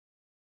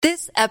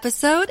This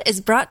episode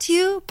is brought to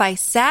you by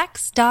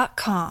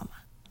Sax.com.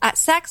 At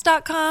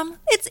Sax.com,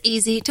 it's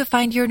easy to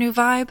find your new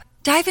vibe.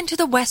 Dive into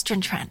the Western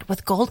trend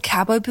with gold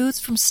cowboy boots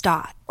from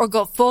Stott, or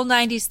go full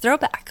 90s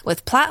throwback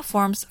with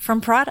platforms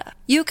from Prada.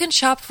 You can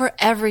shop for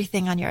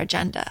everything on your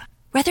agenda,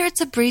 whether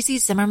it's a breezy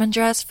Zimmermann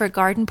dress for a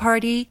garden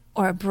party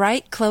or a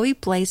bright Chloe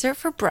blazer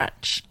for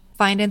brunch.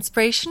 Find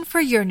inspiration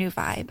for your new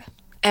vibe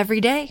every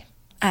day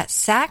at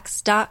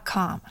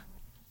Sax.com.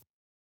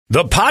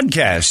 The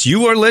podcast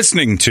you are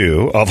listening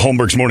to of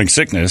Holmberg's Morning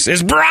Sickness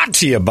is brought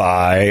to you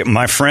by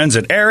my friends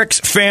at Eric's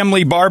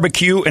Family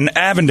Barbecue in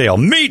Avondale.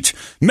 Meet,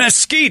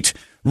 mesquite,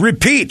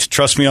 repeat.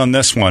 Trust me on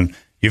this one.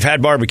 You've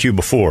had barbecue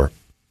before,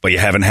 but you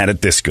haven't had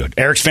it this good.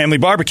 Eric's Family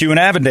Barbecue in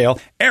Avondale,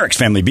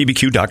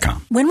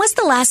 ericsfamilybbq.com. When was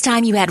the last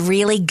time you had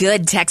really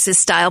good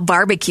Texas-style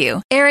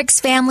barbecue? Eric's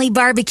Family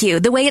Barbecue,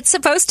 the way it's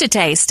supposed to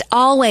taste.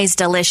 Always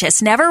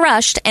delicious, never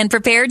rushed, and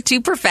prepared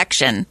to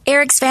perfection.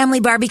 Eric's Family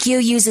Barbecue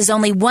uses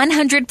only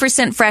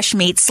 100% fresh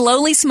meat,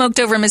 slowly smoked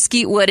over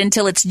mesquite wood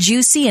until it's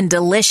juicy and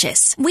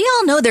delicious. We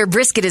all know their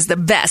brisket is the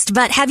best,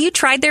 but have you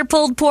tried their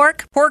pulled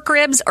pork, pork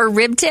ribs, or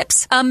rib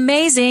tips?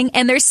 Amazing,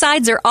 and their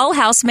sides are all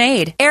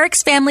house-made.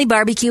 Eric's Family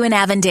Barbecue in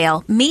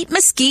Avondale. Meet,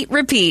 mesquite,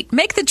 repeat.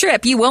 Make the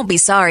trip. You won't be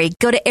sorry.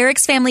 Go to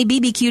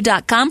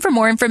ericsfamilybbq.com for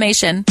more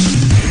information.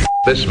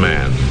 This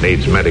man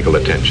needs medical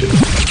attention.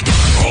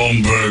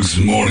 Holmberg's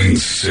Morning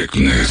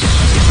Sickness.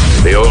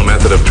 The old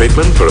method of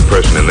treatment for a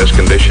person in this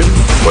condition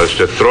was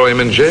to throw him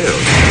in jail.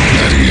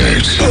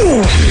 98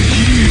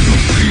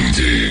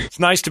 KUPD. It's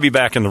nice to be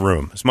back in the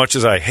room. As much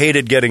as I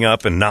hated getting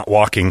up and not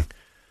walking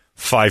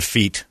 5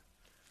 feet.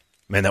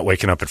 Man, that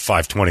waking up at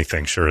 5:20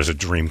 thing sure is a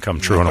dream come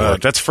true on a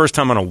work. That's the first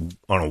time on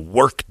a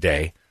work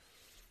day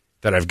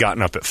that I've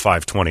gotten up at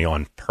 5:20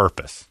 on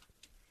purpose.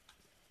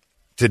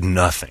 Did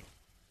nothing.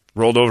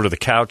 Rolled over to the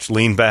couch,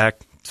 leaned back,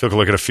 took a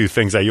look at a few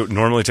things I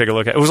normally take a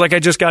look at. It was like I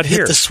just got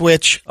here. Hit the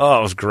switch. Oh,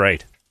 it was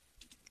great.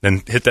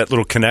 Then hit that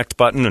little connect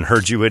button and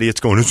heard you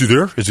idiots going, is he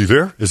there? Is he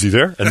there? Is he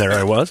there? And there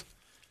I was.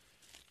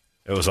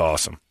 It was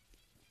awesome.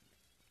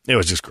 It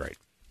was just great.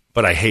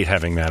 But I hate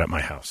having that at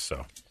my house,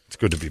 so it's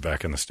good to be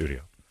back in the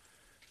studio.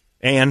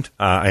 And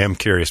I am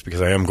curious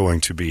because I am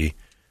going to be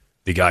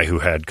the guy who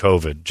had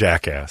COVID,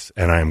 jackass,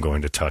 and I am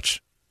going to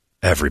touch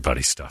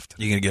everybody's stuff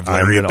today. You're going to give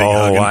Larry a big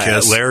hug and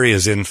kiss? Larry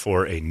is in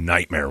for a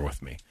nightmare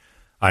with me.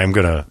 I'm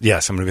going to be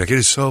like, it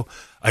is so,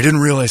 I didn't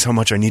realize how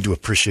much I need to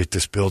appreciate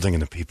this building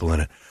and the people in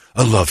it.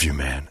 I love you,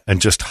 man.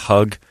 And just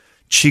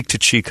cheek to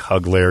cheek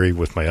hug Larry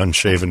with my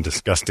unshaven,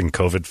 disgusting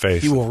COVID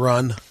face. He will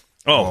run.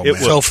 Oh, it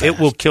will. So it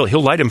will kill.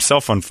 He'll light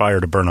himself on fire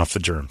to burn off the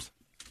germs.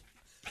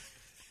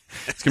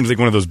 It's going to be like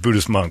one of those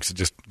Buddhist monks that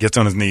just gets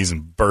on his knees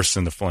and bursts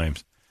into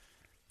flames.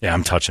 Yeah,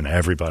 I'm touching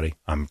everybody.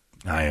 I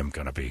am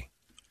going to be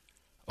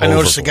I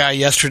noticed a guy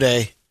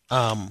yesterday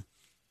put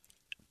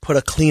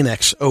a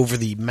Kleenex over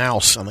the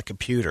mouse on the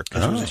computer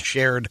because it was a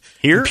shared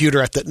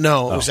computer at it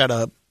was at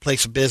a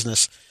place of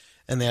business,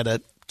 and they had a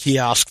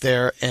kiosk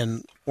there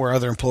and where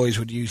other employees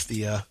would use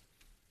the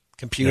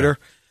computer.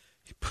 Yeah.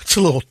 He puts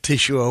a little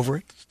tissue over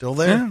it. Still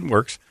there. Yeah, it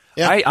works.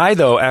 Yeah. I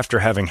though, after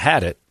having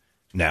had it,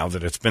 now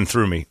that it's been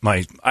through me,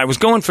 I was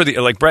going for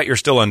Brett, you're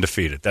still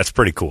undefeated. That's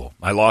pretty cool.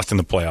 I lost in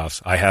the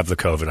playoffs. I have the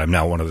COVID. I'm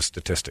now one of the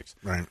statistics.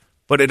 Right.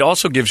 But it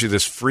also gives you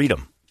this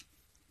freedom.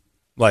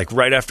 Like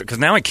right after, because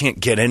now I can't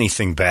get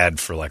anything bad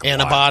for like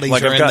antibodies a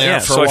while. are in there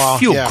for a while.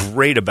 So I feel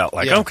great about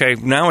okay,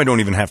 now I don't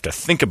even have to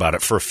think about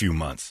it for a few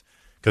months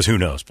because who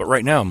knows. But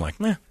right now I'm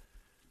like, I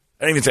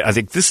don't even I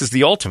think this is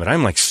the ultimate.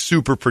 I'm like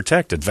super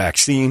protected.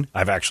 Vaccine.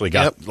 I've actually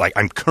got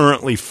I'm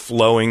currently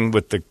flowing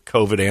with the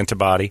COVID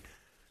antibody.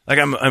 Like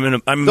I'm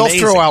They'll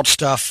throw out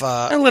stuff.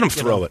 I let them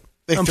throw it.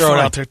 They throw it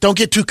out there. Don't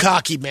get too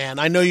cocky, man.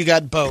 I know you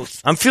got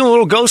both. I'm feeling a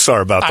little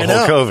Gosar about the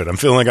whole COVID. I'm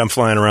feeling like I'm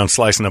flying around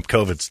slicing up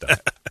COVID stuff.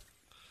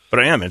 But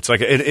I am. It's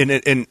like,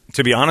 and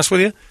to be honest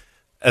with you,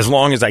 as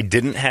long as I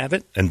didn't have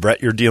it, and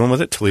Brett, you're dealing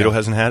with it, Toledo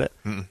hasn't had it,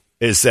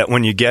 is that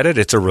when you get it,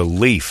 it's a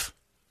relief.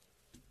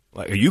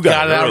 Like you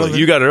got it early.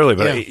 You got it early,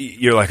 but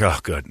you're like, oh,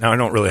 good. Now I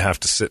don't really have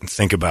to sit and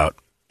think about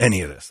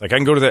any of this. Like I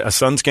can go to a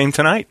Suns game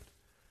tonight.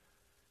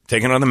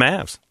 Taking on the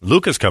Mavs.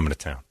 Luka's coming to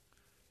town.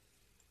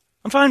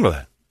 I'm fine with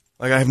that.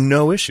 Like, I have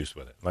no issues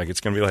with it. Like,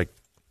 it's going to be like,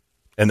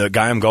 and the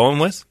guy I'm going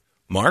with,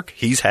 Mark,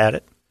 he's had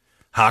it.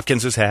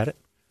 Hopkins has had it.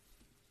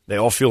 They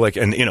all feel like,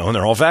 and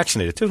they're all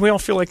vaccinated too. We all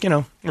feel like,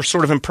 we're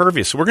sort of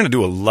impervious. So we're going to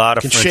do a lot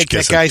of French shake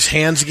kissing. That guy's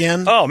hands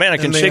again. Oh, man, I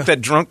can shake that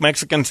drunk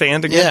Mexican's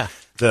hand again. Yeah.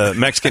 The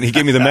Mexican, he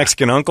gave me the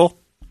Mexican uncle.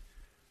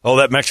 Oh,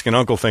 that Mexican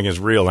uncle thing is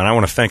real. And I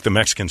want to thank the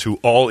Mexicans who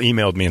all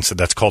emailed me and said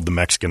that's called the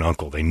Mexican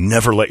uncle. They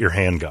never let your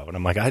hand go. And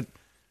I'm like, I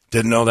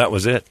didn't know that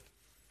was it.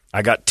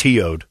 I got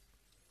TO'd.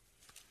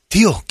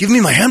 Teal, give me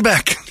my hand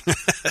back.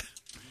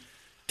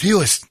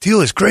 Teal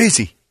is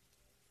crazy.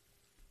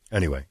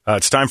 Anyway,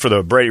 it's time for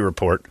the Brady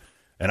Report,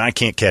 and I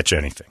can't catch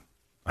anything.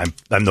 I'm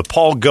the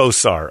Paul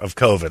Gosar of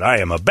COVID. I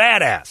am a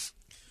badass.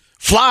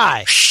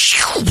 Fly.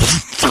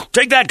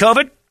 Take that,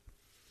 COVID.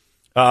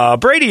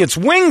 Brady, it's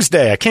Wings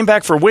Day. I came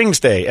back for Wings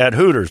Day at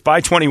Hooters.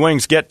 Buy 20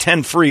 wings, get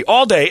 10 free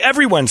all day,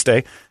 every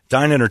Wednesday.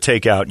 Dine in or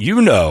take out.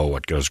 You know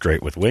what goes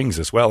great with wings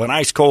as well. An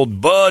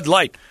ice-cold Bud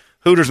Light.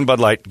 Hooters and Bud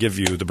Light give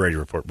you the Brady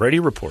Report. Brady,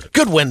 report it.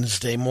 Good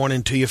Wednesday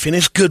morning to you,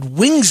 Phoenix. Good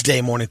Wings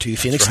Day morning to you,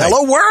 Phoenix. Right.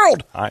 Hello,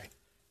 world. Hi.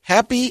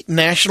 Happy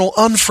National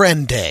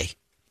Unfriend Day.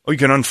 Oh, you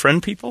can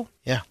unfriend people?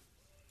 Yeah.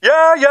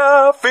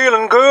 Yeah,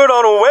 feeling good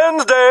on a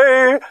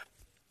Wednesday.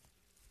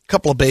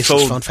 Couple of basic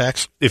fun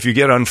facts. If you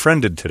get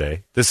unfriended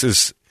today, this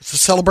is... It's a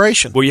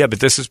celebration. Well, yeah, but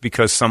this is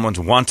because someone's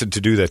wanted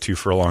to do that to you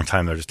for a long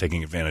time. They're just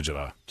taking advantage of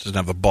that. Doesn't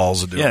have the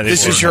balls to do it. Yeah,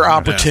 this is your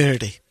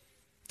opportunity.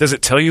 Does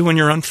it tell you when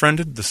you're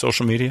unfriended, the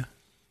social media?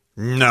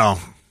 No.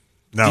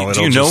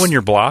 Do you know when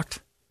you're blocked?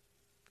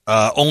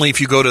 Only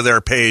if you go to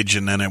their page,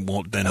 and then it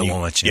won't. Then it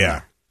won't let you.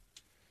 Yeah.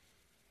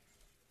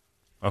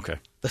 Okay.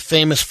 The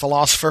famous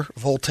philosopher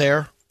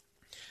Voltaire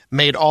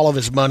made all of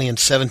his money in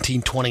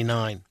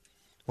 1729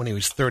 when he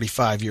was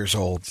 35 years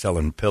old.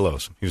 Selling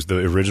pillows. He was the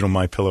original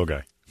My Pillow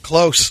guy.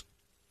 Close.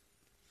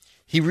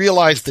 He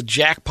realized the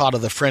jackpot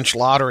of the French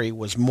lottery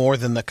was more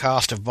than the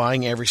cost of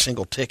buying every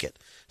single ticket.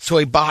 So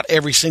he bought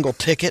every single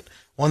ticket,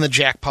 won the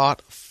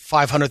jackpot,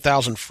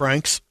 500,000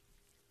 francs.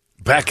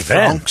 Back then?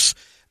 Francs.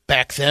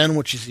 Back then,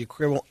 which is the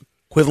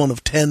equivalent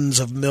of tens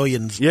of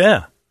millions.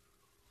 Yeah.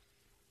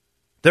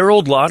 Their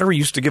old lottery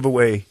used to give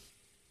away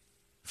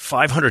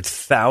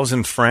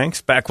 500,000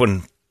 francs back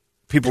when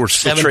people were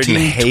still trading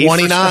hay.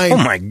 1729. Oh,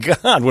 my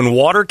God. When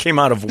water came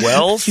out of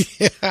wells,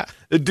 Yeah.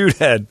 the dude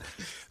had...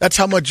 That's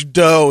how much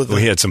dough. Well,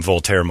 he had some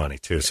Voltaire money,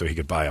 too, so he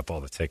could buy up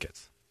all the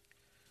tickets.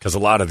 Because a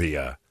lot of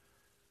the,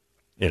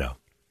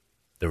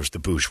 there was the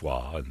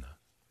bourgeois and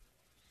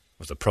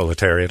was the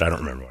proletariat. I don't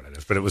remember what it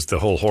is, but it was the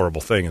whole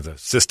horrible thing. The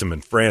system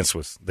in France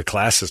the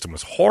class system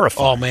was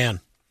horrifying. Oh, man.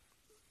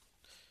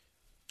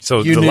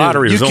 So the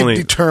lottery was only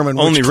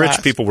rich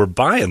rich people were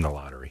buying the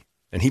lottery,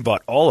 and he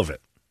bought all of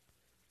it.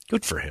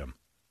 Good for him.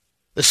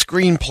 The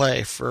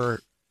screenplay for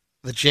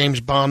the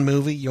James Bond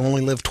movie, You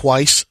Only Live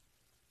Twice,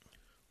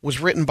 was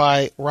written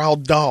by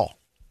Roald Dahl,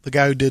 the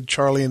guy who did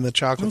Charlie and the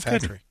Chocolate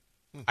Factory.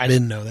 I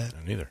didn't know that.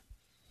 Neither.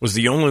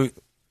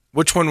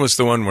 Which one was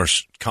the one where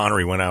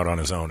Connery went out on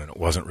his own and it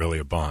wasn't really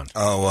a Bond?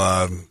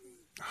 Oh,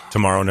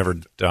 Tomorrow Never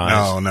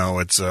Dies? No,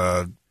 it's...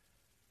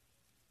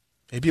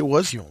 Maybe it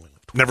was You Only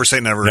Live Twice. Never Say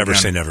Never Again. Never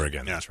Say Never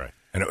Again, Yeah. That's right.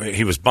 And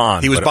he was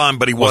Bond. He was Bond,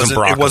 but he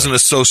wasn't. It wasn't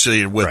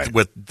associated with Right.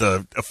 with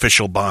the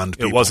official Bond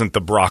people. It wasn't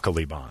the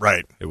broccoli Bond.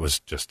 Right. It was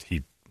just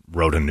he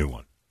wrote a new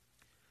one.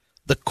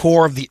 The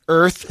Core of the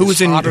Earth. Who was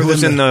in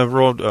the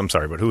road? I'm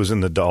sorry, but who was in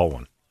the Dahl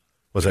one?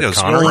 Was it It was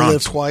You Connery? Only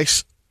Live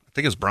Twice. I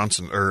think it was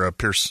Bronson or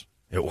Pierce.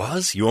 It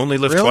was? You Only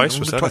Live Really? Twice?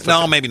 Was that?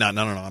 No, maybe not.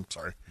 No. I'm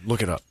sorry.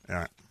 Look it up. All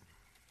right.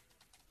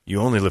 You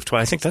Only Live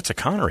Twice. I think that's a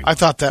Connery. I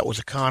thought that was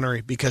a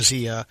Connery because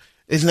he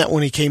isn't that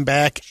when he came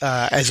back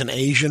as an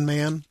Asian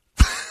man?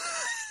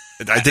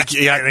 I think.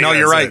 Yeah. No,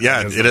 you're right.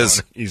 Yeah, it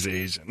is. He's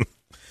Asian.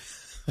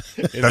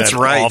 That's that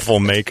right. Awful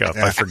makeup.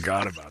 Yeah. I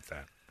forgot about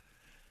that.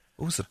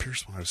 What was the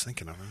Pierce one I was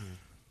thinking of?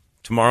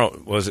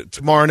 Tomorrow was it?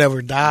 Tomorrow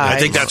Never Dies. I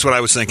think that's what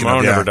I was thinking Tomorrow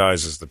of. Yeah. Never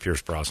Dies is the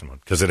Pierce Brosnan one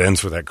because it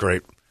ends with that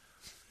great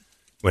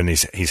when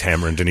he's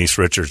hammering Denise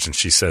Richards and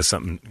she says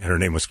something. Her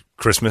name was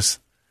Christmas.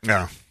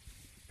 Yeah.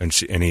 And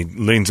he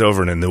leans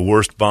over and in the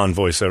worst Bond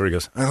voice ever, he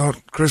goes, "I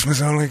thought Christmas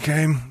only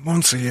came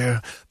once a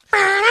year."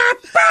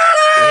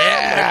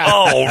 Yeah.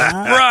 Oh,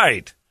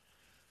 right.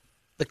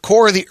 The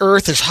core of the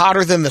Earth is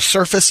hotter than the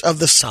surface of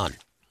the sun.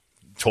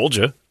 Told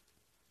you.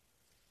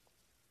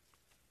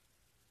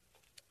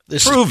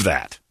 Prove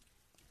that.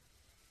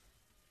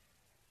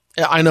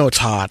 I know it's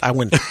hot. I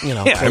went,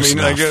 Yeah, close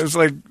enough. it's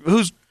like,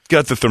 who's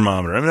got the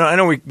thermometer? I mean, I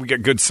know we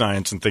get good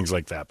science and things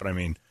like that, but I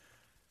mean,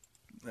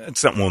 that's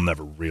something we'll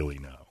never really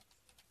know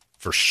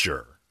for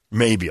sure.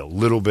 Maybe a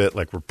little bit,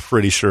 like we're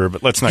pretty sure,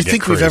 but let's not You get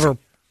think crazy. we've ever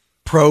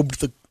probed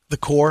the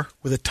core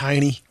with a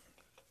tiny?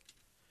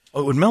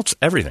 Oh, it melts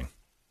everything.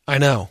 I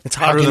know. It's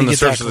How hotter can than you the get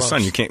that surface of the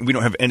close? sun. We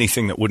don't have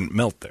anything that wouldn't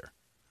melt there.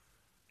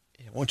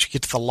 Once you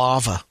get to the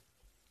lava.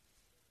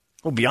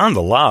 Well, beyond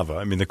the lava,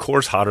 I mean, the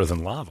core's hotter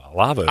than lava.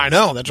 Lava. I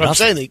know. That's what I'm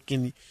nothing.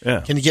 saying. Yeah.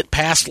 Can you get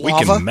past We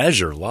lava? can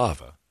measure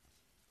lava.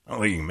 I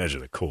don't think you can measure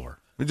the core.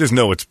 We just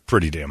know it's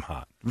pretty damn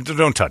hot.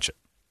 Don't touch it.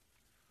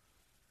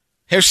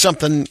 Here's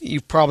something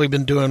you've probably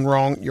been doing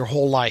wrong your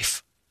whole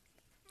life.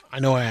 I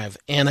know I have.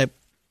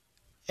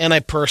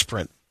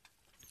 Antiperspirant.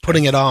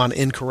 Putting it on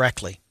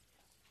incorrectly.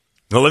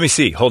 Well, let me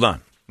see. Hold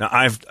on.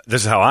 Now,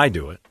 this is how I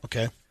do it.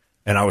 Okay.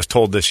 And I was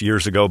told this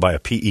years ago by a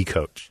PE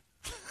coach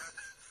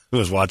who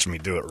was watching me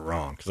do it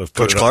wrong.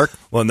 Coach Clark?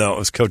 Well, no, it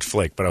was Coach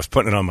Flake, but I was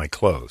putting it on my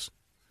clothes.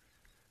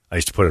 I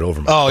used to put it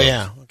over my Oh, clothes.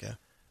 yeah. Okay.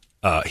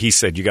 He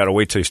said, you got to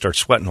wait till you start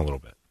sweating a little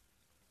bit.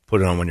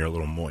 Put it on when you're a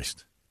little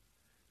moist.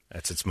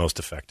 That's its most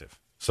effective.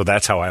 So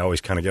that's how I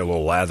always kind of get a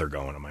little lather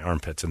going in my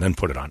armpits and then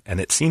put it on. And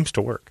it seems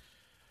to work.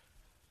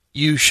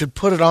 You should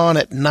put it on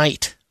at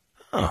night,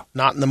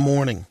 not in the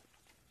morning.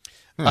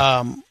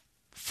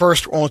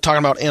 First, we're only talking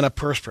about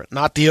antiperspirant,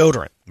 not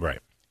deodorant. Right.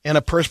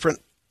 Antiperspirant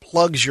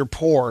plugs your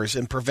pores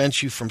and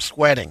prevents you from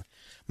sweating.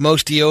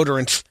 Most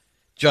deodorants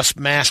just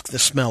mask the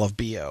smell of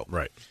BO.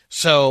 Right.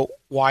 So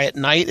why at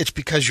night? It's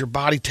because your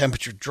body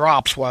temperature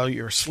drops while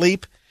you're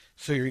asleep,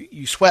 so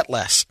you sweat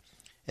less.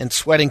 And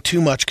sweating too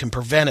much can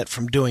prevent it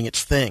from doing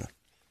its thing.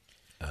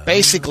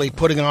 Basically,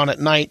 putting on at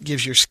night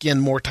gives your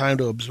skin more time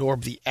to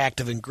absorb the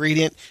active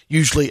ingredient,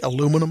 usually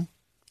aluminum.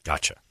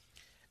 Gotcha.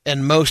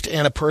 And most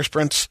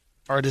antiperspirants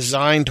are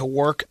designed to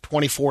work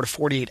 24 to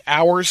 48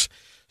 hours,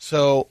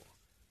 so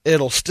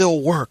it'll still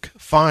work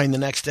fine the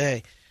next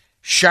day.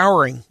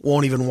 Showering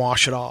won't even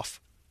wash it off.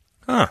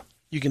 Huh.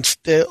 You can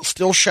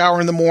still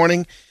shower in the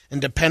morning, and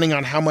depending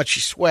on how much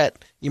you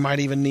sweat, you might not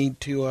even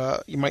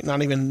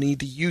need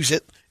to use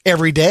it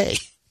every day.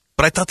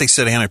 But I thought they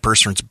said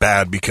antiperspirant's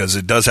bad because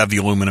it does have the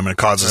aluminum and it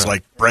causes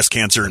like breast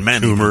cancer in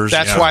men. Tumors.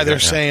 That's why they're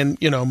saying,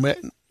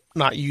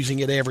 not using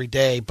it every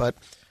day. But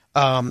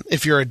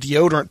if you're a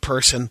deodorant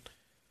person,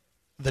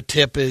 the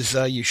tip is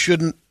you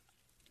shouldn't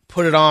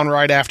put it on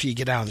right after you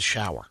get out of the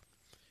shower.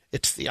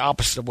 It's the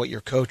opposite of what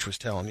your coach was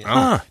telling you.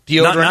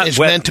 Deodorant not is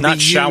wet, meant to be not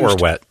used. shower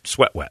wet,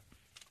 sweat wet.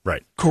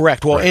 Right.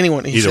 Correct. Well, right.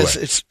 anyone, he Either says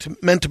way. it's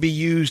meant to be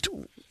used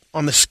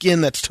on the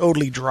skin that's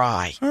totally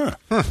dry.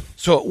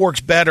 So it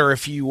works better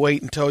if you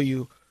wait until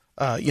you,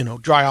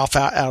 dry off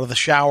out of the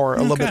shower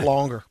a little bit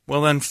longer.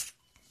 Well, then,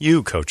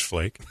 you, Coach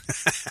Flake.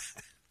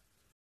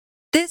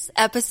 This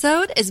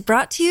episode is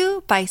brought to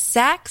you by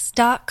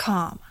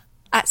Sax.com.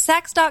 At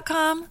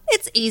Sax.com,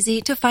 it's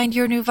easy to find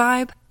your new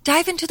vibe.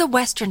 Dive into the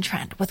Western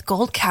trend with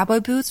gold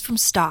cowboy boots from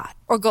Stott,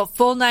 or go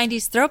full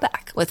 90s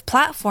throwback with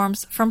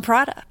platforms from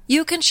Prada.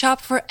 You can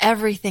shop for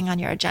everything on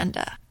your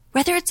agenda,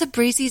 whether it's a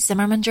breezy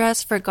Zimmermann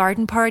dress for a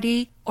garden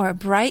party or a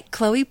bright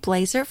Chloe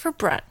blazer for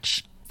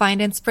brunch.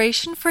 Find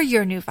inspiration for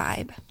your new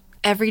vibe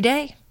every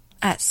day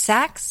at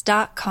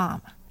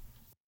Sax.com.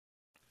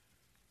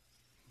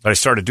 But I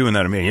started doing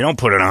that to me. You don't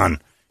put it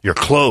on your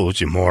clothes,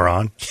 you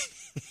moron.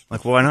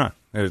 Like, why not?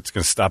 It's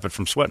going to stop it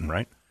from sweating,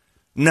 right?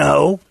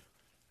 No.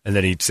 And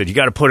then he said, you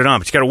got to put it on,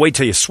 but you got to wait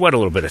till you sweat a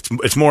little bit.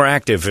 It's more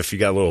active if you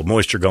got a little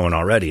moisture going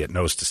already. It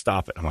knows to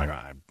stop it. I'm like,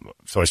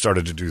 so I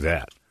started to do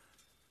that.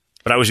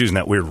 But I was using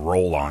that weird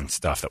roll-on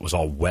stuff that was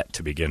all wet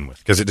to begin with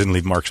because it didn't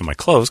leave marks on my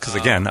clothes because,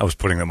 again, I was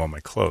putting them on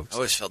my clothes. I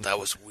always felt that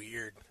was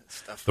weird.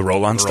 Stuff. The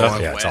roll-on stuff?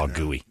 roll-on Yeah, it's wet. all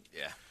gooey.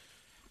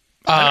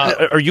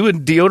 Yeah. Are you a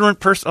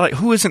deodorant person? Like,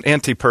 who isn't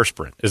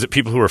antiperspirant? Is it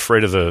people who are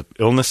afraid of the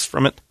illness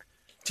from it?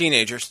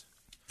 Teenagers.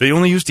 They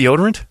only use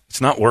deodorant?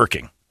 It's not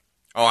working.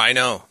 Oh, I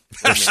know.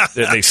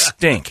 They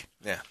stink.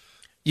 Yeah.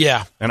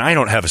 Yeah. And I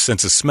don't have a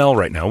sense of smell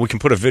right now. We can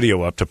put a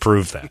video up to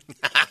prove that.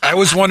 I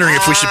was wondering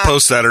if we should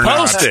post that or not.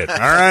 Post it. All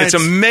right. It's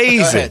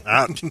amazing.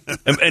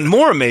 And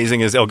more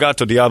amazing is El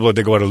Gato Diablo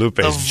de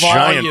Guadalupe's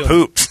giant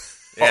poops.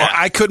 Oh,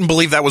 I couldn't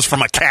believe that was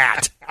from a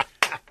cat.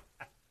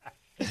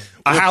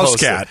 A house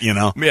cat,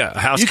 Yeah, a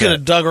house You cat. could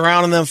have dug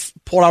around and then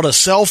pulled out a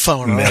cell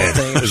phone or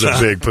anything. It was a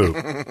big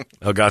poop.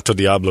 El Gato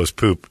Diablo's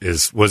poop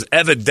was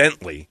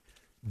evidently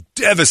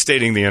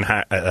devastating the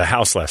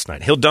house last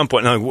night. He'll dump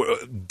one. No,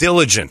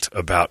 diligent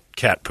about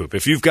cat poop.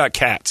 If you've got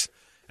cats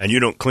and you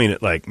don't clean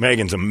it, like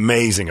Megan's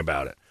amazing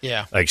about it.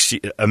 Yeah. Like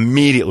she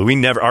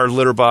immediately, our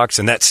litter box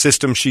and that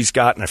system she's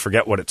got, and I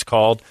forget what it's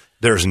called,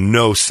 there's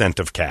no scent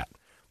of cat.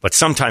 But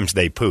sometimes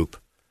they poop.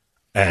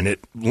 And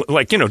it,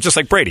 just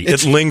like Brady,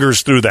 it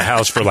lingers through the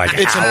house for like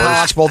It's hours.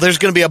 impossible. There's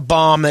going to be a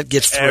bomb that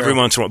gets through. Every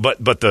once in a while.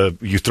 But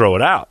you throw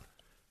it out.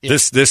 Yeah.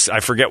 This I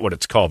forget what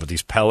it's called, but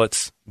these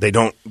pellets,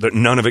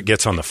 none of it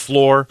gets on the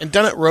floor. And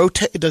doesn't it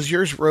rotate? Does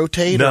yours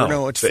rotate? No, or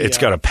no, it's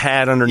got a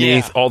pad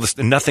underneath. Yeah. All this,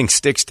 nothing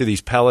sticks to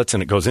these pellets,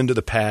 and it goes into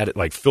the pad. It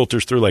like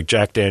filters through like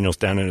Jack Daniels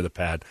down into the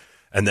pad,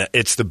 and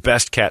it's the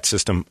best cat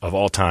system of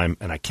all time.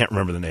 And I can't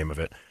remember the name of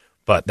it,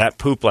 but that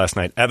poop last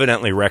night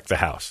evidently wrecked the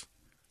house,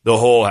 the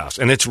whole house,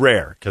 and it's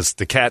rare because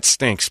the cat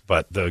stinks,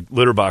 but the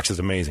litter box is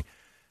amazing.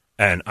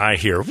 And I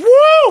hear, "Woo!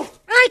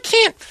 I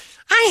can't.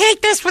 I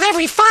hate this with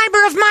every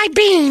fiber of my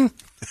being."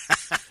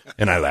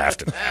 And I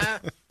laughed.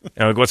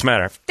 I'm like, what's the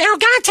matter? El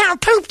Gato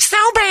pooped so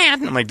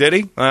bad. I'm like, did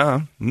he?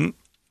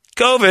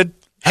 COVID.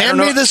 Hand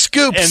me the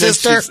scoop, and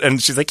sister.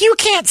 She's like, you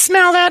can't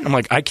smell that. I'm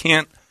like, I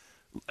can't.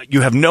 You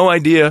have no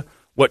idea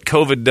what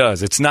COVID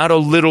does. It's not a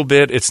little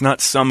bit. It's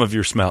not some of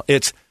your smell.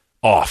 It's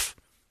off.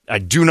 I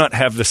do not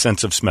have the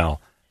sense of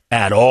smell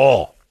at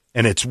all.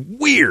 And it's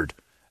weird.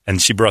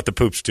 And she brought the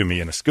poops to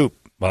me in a scoop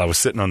while I was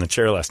sitting on the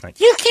chair last night.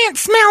 You can't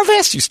smell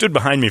this. She stood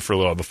behind me for a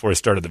little before I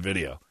started the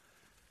video.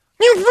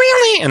 You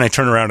really? And I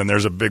turn around and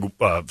there's a big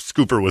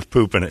scooper with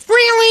poop in it.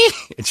 Really?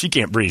 And she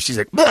can't breathe. She's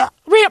like,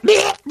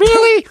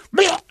 really?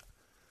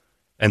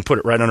 And put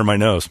it right under my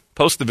nose.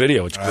 Post the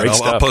video. It's great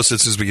stuff. I'll post it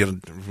as soon as we go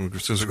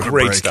to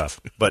Great break. stuff.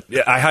 But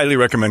yeah, I highly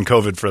recommend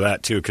COVID for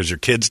that too, because your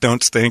kids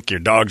don't stink, your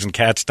dogs and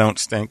cats don't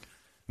stink.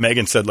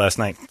 Megan said last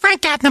night,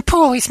 Frank got in the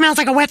pool. He smells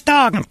like a wet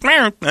dog.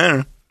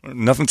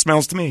 Nothing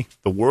smells to me.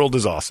 The world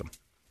is awesome.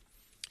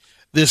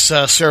 This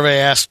survey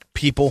asked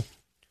people,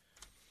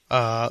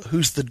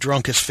 who's the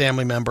drunkest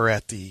family member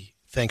at the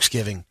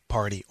Thanksgiving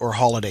party or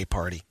holiday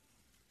party?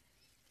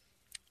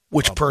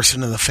 Which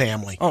person in the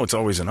family? Oh, it's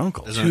always an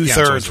uncle.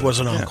 2/3 was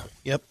an uncle.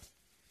 Yep.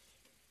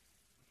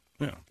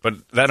 Yeah,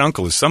 but that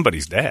uncle is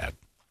somebody's dad.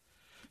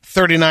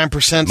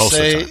 39% Most of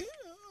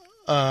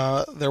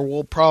the say there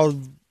will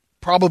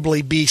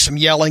probably be some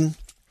yelling.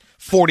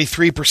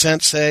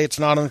 43% say it's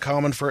not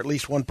uncommon for at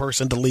least one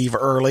person to leave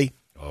early.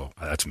 Oh,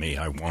 that's me.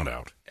 I want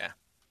out. Yeah.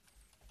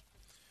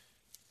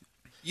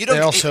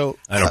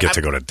 I don't get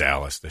to go to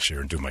Dallas this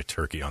year and do my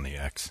turkey on the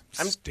X.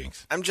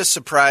 Stinks. I'm just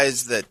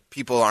surprised that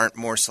people aren't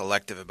more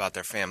selective about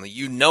their family.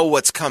 You know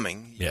what's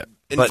coming. Yeah.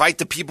 Invite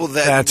the people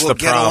that that's will the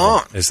get problem,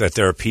 along. is that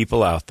there are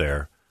people out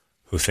there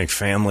who think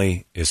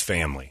family is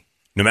family.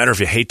 No matter if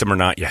you hate them or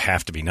not, you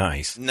have to be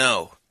nice.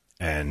 No.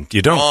 And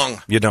you don't.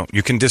 Wrong. You don't.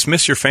 You can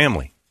dismiss your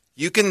family.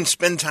 You can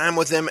spend time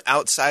with them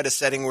outside a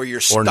setting where you're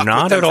Or stuck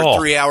not with them at for all.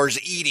 3 hours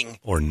eating.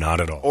 Or not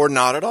at all. Or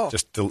not at all.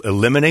 Just to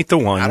eliminate the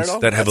ones all.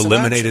 that have That's an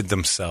eliminated option.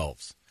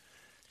 themselves.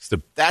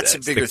 That's a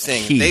bigger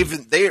thing. key.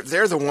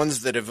 They're the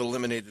ones that have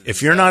eliminated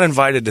If you're not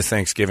invited to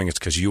Thanksgiving, it's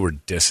because you were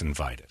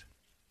disinvited.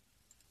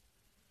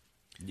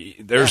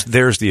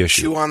 There's the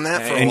issue. Chew on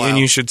that for a while. And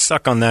you should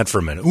suck on that for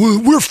a minute.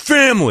 We're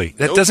family.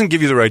 That doesn't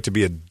give you the right to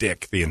be a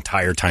dick the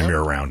entire time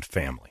you're around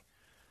family.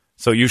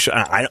 So you should.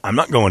 I'm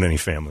not going to any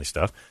family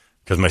stuff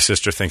because my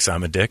sister thinks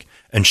I'm a dick,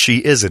 and she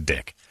is a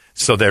dick.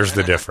 So there's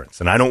the difference.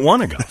 And I don't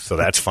want to go, so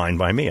that's fine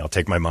by me. I'll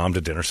take my mom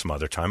to dinner some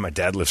other time. My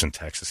dad lives in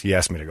Texas. He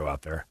asked me to go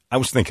out there. I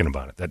was thinking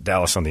about it. That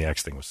Dallas on the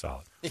X thing was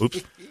solid.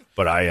 Oops.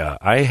 But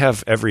I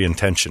have every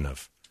intention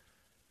of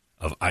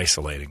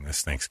isolating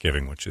this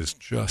Thanksgiving, which is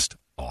just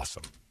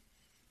awesome.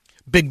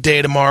 Big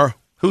day tomorrow.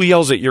 Who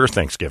yells at your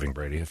Thanksgiving,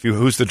 Brady?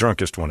 Who's the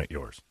drunkest one at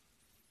yours?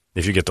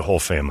 If you get the whole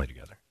family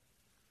together.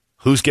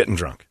 Who's getting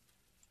drunk?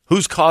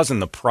 Who's causing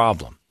the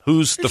problem?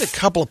 Who's There's the a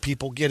couple of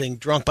people getting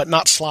drunk, but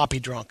not sloppy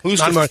drunk. Who's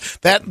Not the-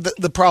 more-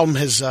 the problem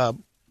has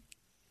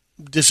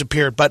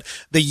disappeared, but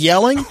the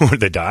yelling.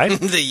 they died?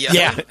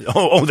 Yeah.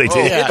 Oh, they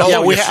did. Yeah,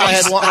 I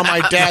had one on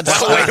my dad's Way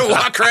side. to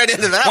walk right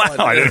into that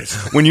Wow, one.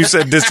 when you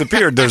said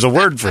disappeared, there's a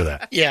word for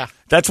that. Yeah.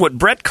 That's what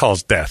Brett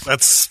calls death.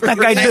 That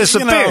guy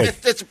disappeared.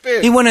 It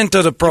disappeared. He went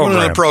into the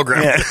program.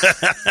 program.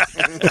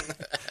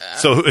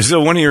 So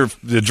one of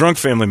the drunk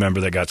family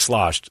member that got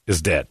sloshed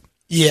is dead.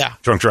 Yeah.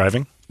 Drunk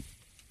driving?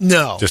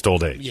 No. Just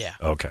old age? Yeah.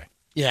 Okay.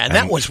 Yeah, and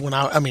that was when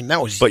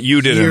that was But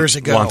you didn't years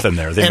ago. want them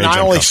there. They and made I you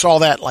only uncomfortable. saw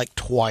that like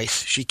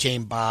twice. She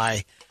came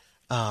by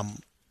when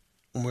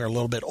we were a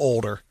little bit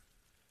older.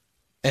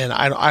 And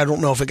I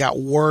don't know if it got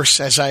worse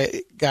as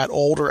I got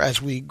older,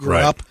 as we grew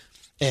Right. up.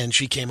 And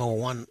she came over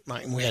one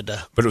night and we had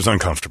to. But it was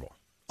uncomfortable.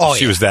 Oh,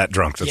 she yeah. was that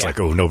drunk. That's Yeah. like,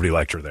 oh, nobody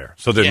liked her there.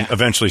 So then Yeah.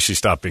 eventually she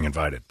stopped being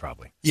invited,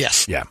 probably.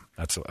 Yes. Yeah,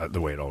 that's the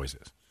way it always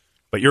is.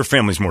 But your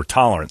family's more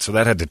tolerant, so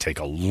that had to take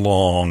a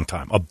long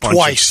time. A bunch.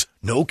 Twice.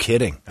 No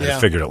kidding. I Yeah.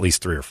 figured at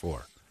least 3 or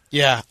 4.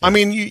 Yeah. I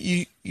mean,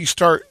 you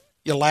start,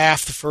 you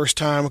laugh the first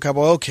time, a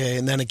couple, okay,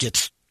 and then it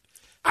gets.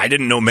 I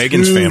didn't know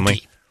Megan's Too family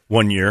deep.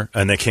 one year,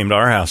 and they came to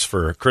our house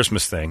for a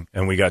Christmas thing,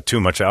 and we got too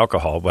much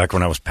alcohol. Back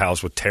when I was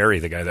pals with Terry,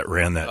 the guy that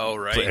ran that. Oh,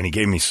 right. And he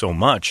gave me so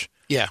much.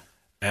 Yeah.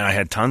 And I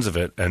had tons of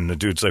it, and the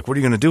dude's like, what are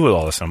you going to do with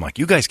all this? And I'm like,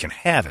 you guys can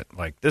have it.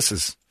 Like,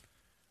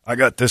 I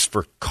got this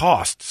for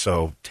cost,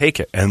 so take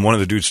it. And one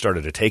of the dudes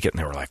started to take it, and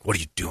they were like, what are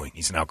you doing?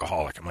 He's an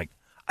alcoholic. I'm like,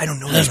 I don't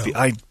know these people.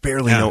 I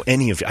barely know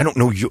any of you. I don't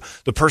know you.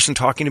 The person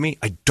talking to me,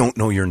 I don't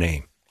know your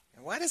name.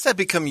 Why does that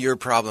become your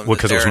problem? Well,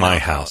 because it was that they're my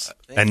an house,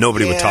 alcoholic? and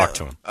nobody would Yeah. talk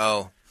to him.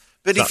 Oh.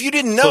 But if you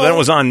didn't know. So then it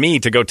was on me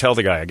to go tell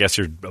the guy, I guess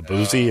you're a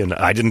boozy, and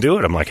I didn't do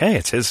it. I'm like, hey,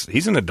 it's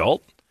he's an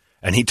adult.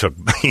 And he took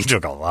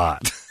a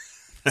lot.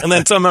 And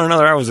then somehow or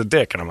another, I was a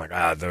dick, and I'm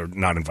like, they're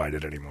not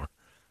invited anymore.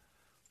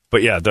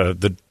 But yeah,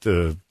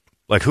 the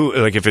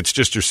like if it's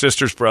just your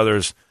sisters,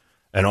 brothers,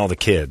 and all the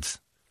kids,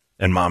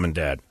 and mom and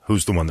dad,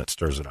 who's the one that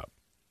stirs it up?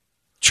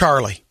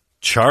 Charlie.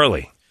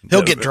 Charlie.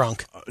 He'll get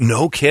drunk.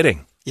 No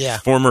kidding. Yeah.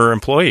 Former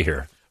employee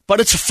here. But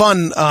it's a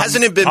fun.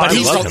 Hasn't it been? But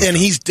I love him. and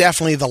he's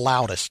definitely the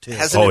loudest, too.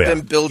 Hasn't Oh, it yeah.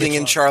 been building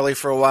in Charlie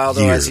for a while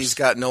though, Years. as he's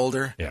gotten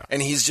older? Yeah.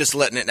 And he's just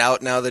letting it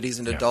out now that he's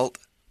an adult.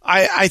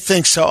 I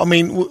think so. I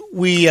mean,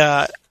 we.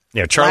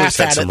 Yeah, Charlie's laugh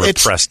had at some it.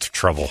 It's- repressed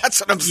trouble. That's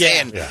what I'm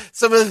saying. Yeah.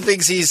 Some of the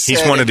things he's He's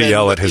said wanted to have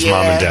yell been- at his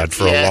mom and dad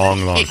for a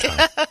long, long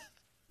time.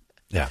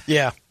 Yeah.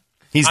 Yeah.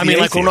 He's I the mean,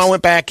 like when I atheist.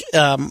 went back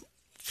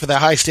for the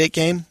high state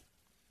game,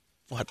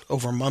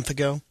 over a month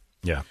ago,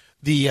 Yeah.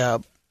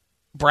 the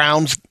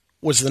Browns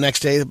was the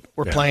next day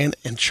we're playing,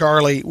 and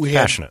Charlie, we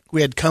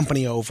had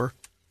company over,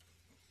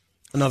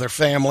 another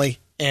family,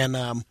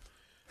 and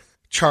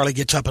Charlie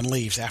gets up and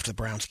leaves after the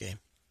Browns game.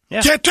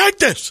 Yeah. Can't take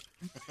this.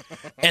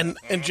 and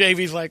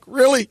JV's like,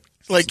 really?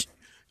 Like,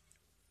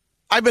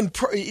 I've been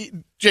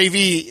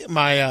JV,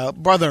 my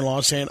brother-in-law,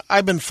 is saying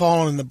I've been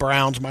following the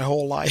Browns my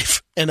whole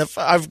life, and if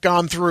I've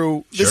gone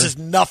through, this Sure. is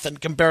nothing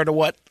compared to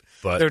what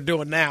But they're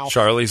doing now.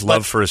 Charlie's But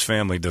love for his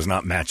family does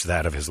not match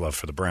that of his love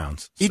for the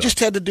Browns. he So. just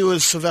had to do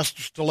his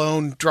Sylvester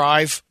Stallone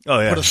drive. Oh,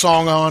 yeah. Put a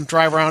song on,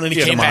 drive around, and he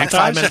had came a back montage?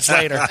 5 minutes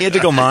later. He had to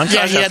go montage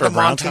Yeah, he had after the a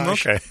Browns game?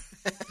 montage. Okay.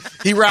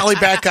 He rallied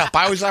back up.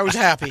 I was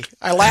happy.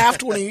 I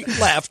laughed when he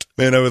left.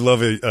 Man, I would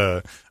love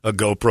a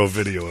GoPro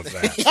video of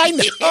that. I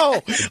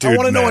know. I Dude,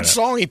 want to know man. what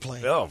song he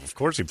played. Oh, of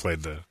course he played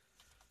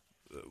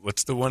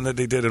what's the one that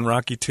they did in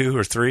Rocky 2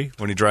 or 3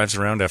 when he drives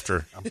around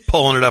after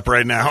Pulling it up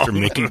right now.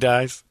 Mickey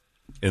dies?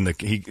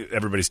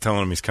 Everybody's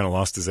telling him he's kind of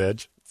lost his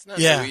edge. It's not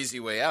no easy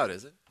way out,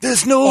 is it?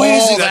 There's no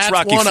easy. That's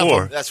Rocky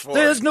IV. That's 4.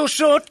 There's no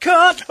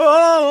shortcut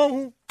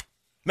home.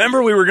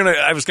 Remember,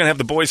 I was gonna have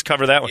the boys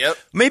cover that one. Yep.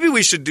 Maybe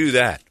we should do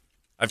that.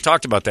 I've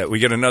talked about that. We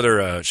get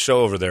another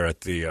show over there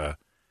at the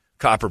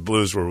Copper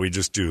Blues where we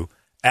just do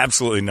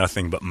absolutely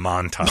nothing but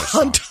montage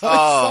songs.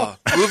 Oh,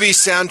 movie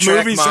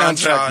soundtrack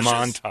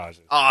montages.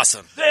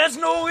 Awesome. There's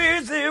no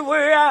easy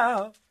way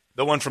out.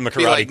 The one from the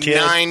Karate like Kid.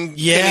 9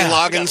 Kenny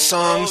Loggins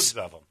songs.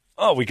 Of them.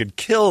 Oh, we could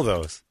kill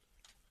those.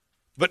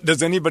 But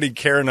does anybody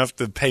care enough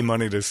to pay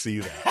money to see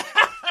that?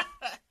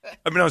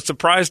 I mean, I was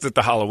surprised at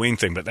the Halloween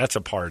thing, but that's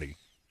a party.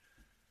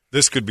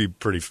 This could be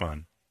pretty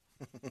fun.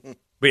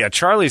 But yeah,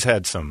 Charlie's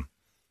had some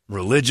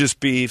religious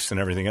beefs and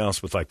everything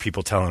else with like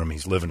people telling him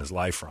he's living his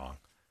life wrong.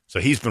 So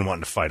he's been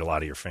wanting to fight a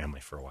lot of your family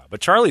for a while. But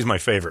Charlie's my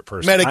favorite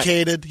person.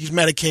 Medicated. He's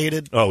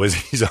medicated. Oh, is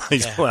he?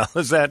 Well,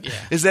 is that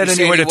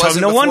any way to tell?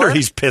 No wonder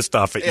he's pissed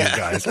off at you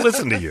guys.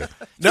 Listen to you.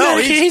 No,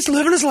 he's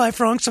living his life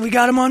wrong, so we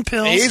got him on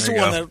pills. He's the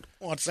one that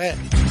wants that.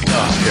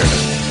 Oh, here it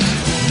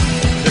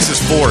is. This is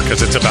 4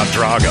 because it's about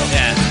Drago.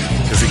 Yeah.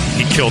 Because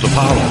he killed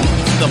Apollo.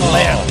 The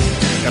lamb.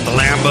 Got the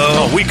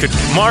Lambo. Oh, we could.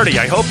 Marty,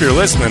 I hope you're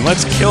listening.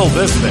 Let's kill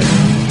this thing.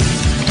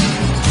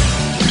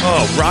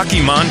 Oh, Rocky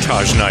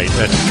montage night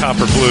at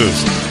Copper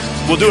Blues.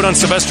 We'll do it on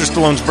Sylvester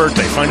Stallone's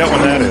birthday. Find out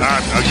when that is.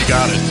 Oh, you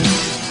got it.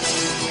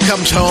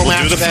 Comes home we'll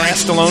after do the Frank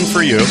Stallone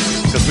for you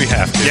because we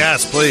have to.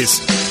 Yes,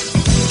 please.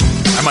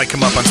 I might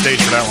come up on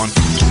stage for that one.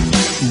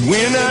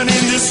 When I'm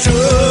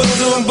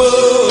indestructible.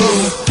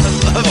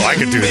 Oh, I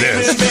could do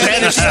this.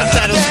 Spanish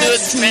subtitles. Do it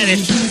in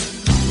Spanish.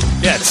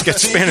 Yeah, it's got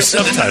Spanish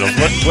subtitles.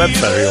 What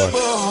website are you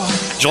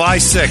on? July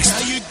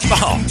 6th.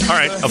 Oh, all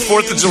right. A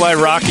 4th of July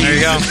Rocky. There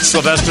you go.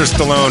 Sylvester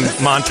Stallone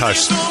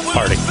montage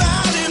party.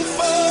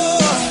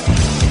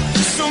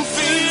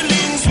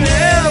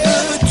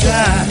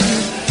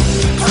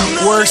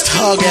 Worst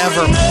hug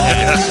ever.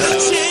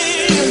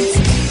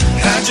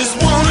 I just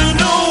want to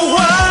know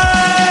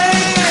why.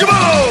 Come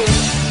on!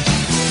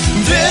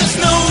 There's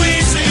no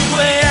easy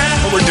way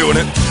out. Oh, we're doing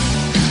it.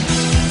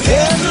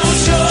 There's no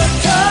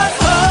shortcut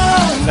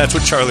home. That's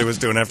what Charlie was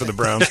doing after the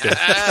Browns game.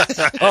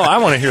 Oh, I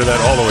want to hear that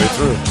all the way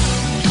through.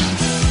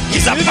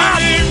 He's a pop.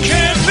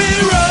 Can't be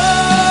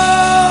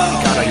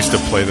wrong. God, I used to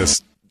play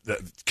this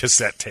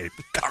cassette tape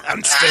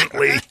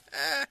constantly.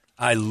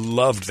 I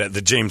loved that.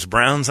 The James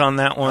Brown's on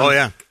that one. Oh,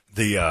 yeah.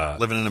 The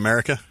Living in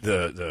America.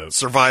 The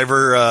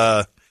Survivor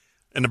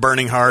and the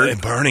Burning Heart.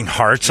 Burning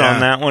Heart's on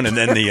that one. And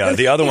then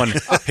the other one,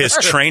 his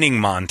training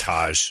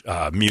montage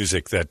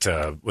music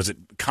that, was it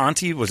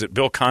Conti? Was it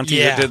Bill Conti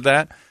that did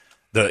that?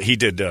 He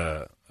did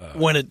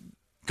When it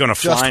Gonna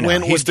Fly Just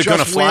Win Now. He's the Just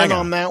Gonna Fly Win Now.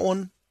 on that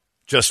one?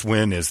 Just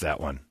Win is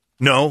that one.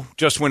 No,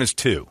 Just Win is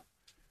 2.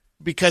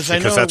 Because I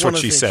know that's one what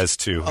of the she things- says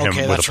to Okay, him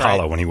with that's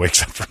Apollo right. when he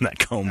wakes up from that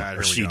coma,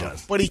 or she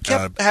does. But he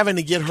kept having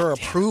to get her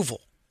approval.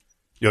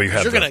 Yo, you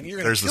have You're the- gonna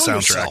there's the kill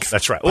soundtrack. yourself.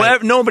 That's right. Well,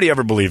 nobody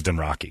ever believed in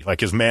Rocky. Like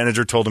his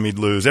manager told him he'd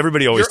lose.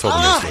 Everybody always told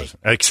him he'd lose,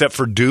 except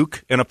for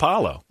Duke and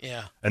Apollo.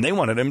 Yeah. And they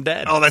wanted him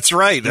dead. Oh, that's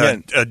right. Yeah.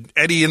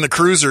 Eddie and the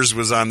Cruisers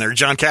was on there.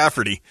 John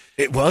Cafferty.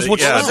 It was? What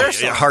yeah, was their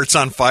song? Hearts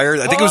on Fire.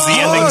 I think it was the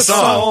ending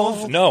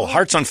song. No,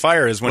 Hearts on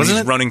Fire is when Wasn't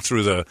he's it? running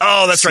through the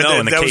Oh, that's right. snow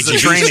in the That was the KGB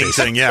training station.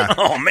 thing, yeah.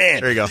 Oh,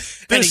 man. There you go.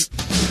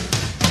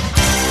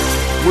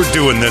 We're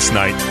doing this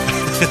night.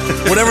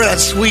 Whatever that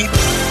sweet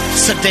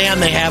sedan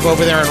they have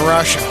over there in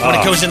Russia. When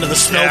it goes into the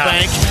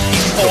snowbank,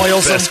 he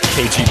oils them. Best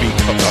KGB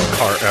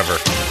car ever.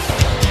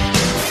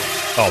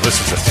 Oh, this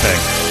is a thing.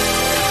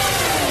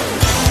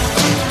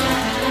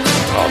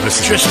 Oh, this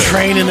is Just a thing.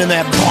 training in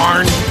that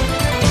barn.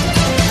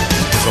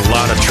 There's a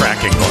lot of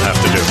tracking we'll have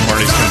to do.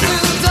 Marty's going to do.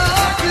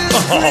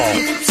 Oh,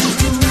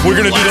 we're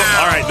going to do the.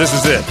 All right, this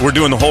is it. We're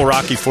doing the whole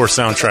Rocky IV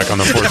soundtrack on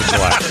the 4th of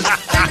July.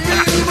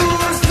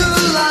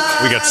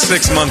 We got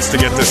 6 months to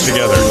get this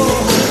together.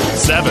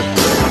 7. 8.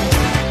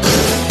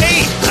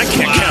 I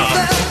can't count.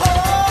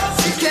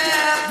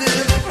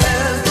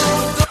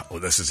 Oh,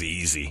 this is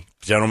easy.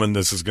 Gentlemen,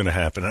 this is going to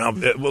happen.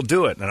 And we'll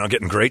do it. And I'll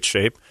get in great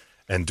shape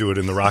and do it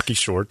in the Rocky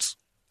shorts.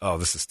 Oh,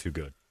 this is too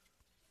good.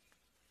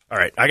 All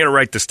right, I got to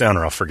write this down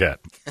or I'll forget.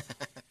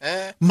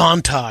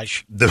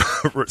 Montage. The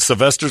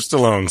Sylvester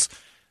Stallone's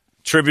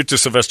tribute to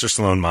Sylvester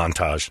Stallone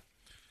montage.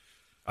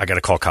 I got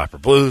to call Copper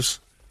Blues.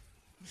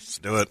 Let's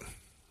do it.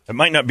 It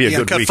might not be a You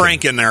good got weekend.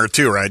 Frank in there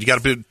too, right? You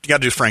got to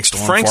do Frank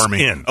Stallone Frank's for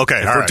me. in.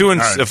 Okay,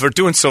 If we're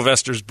doing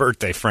Sylvester's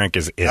birthday, Frank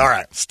is in. All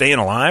right. Staying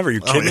Alive? Are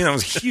you kidding me? yeah. That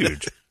was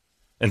huge.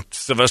 And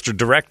Sylvester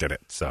directed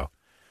it, so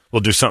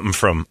we'll do something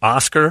from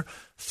Oscar.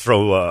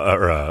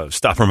 Throw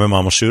Stop or My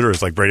Mom Will Shoot Her.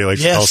 It's like Brady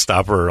likes to call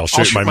Stop Her or I'll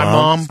shoot my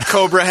mom.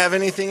 Cobra have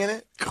anything in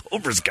it?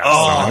 Cobra's got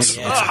songs.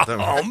 yeah.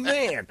 Oh,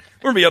 man.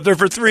 We're going to be up there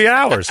for 3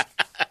 hours.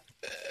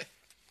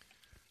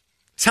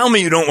 Tell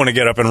me you don't want to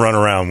get up and run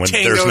around when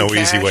Tango There's No and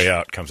Easy Cash. Way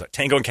Out comes out.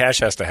 Tango and Cash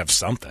has to have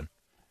something.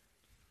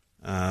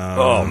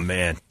 Oh,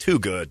 man. Too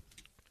good.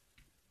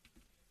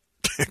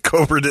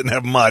 Cobra didn't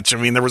have much. I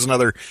mean, there's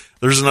another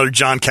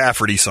John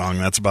Cafferty song.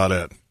 That's about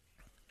it.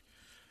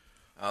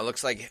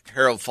 Looks like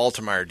Harold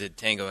Faltermeyer did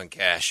Tango and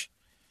Cash.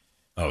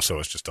 Oh, so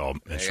it's just all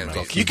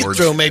instrumental. You could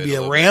throw maybe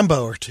a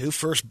Rambo or two.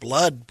 First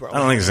Blood. I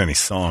don't think there's any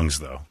songs,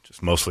 though.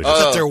 Just mostly. I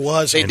thought there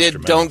was. They did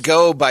Don't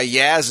Go by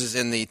Yaz is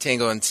in the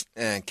Tango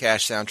and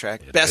Cash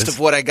soundtrack. Best of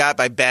What I Got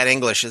by Bad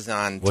English is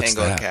on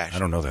Tango and Cash. I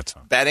don't know that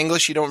song. Bad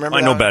English, you don't remember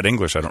I know Bad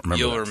English. I don't remember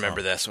You'll that remember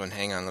song. this one.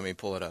 Hang on, let me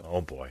pull it up.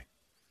 Oh, boy.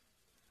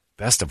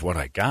 Best of What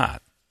I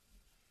Got.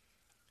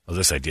 Oh,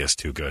 this idea is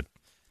too good.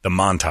 The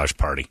Montage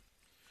Party.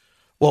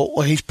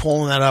 Well, he's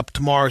pulling that up.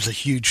 Tomorrow's a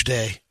huge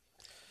day.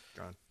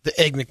 The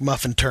Egg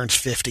McMuffin turns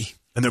 50.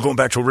 And they're going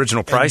back to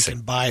original pricing. And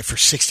you can buy it for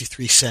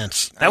 63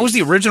 cents. That was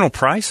the original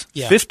price?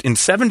 Yeah. In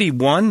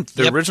 71,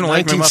 the original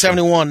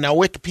 1971. Now,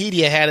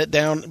 Wikipedia had it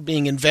down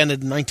being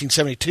invented in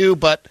 1972,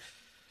 but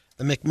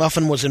the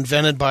McMuffin was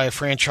invented by a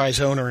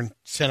franchise owner in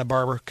Santa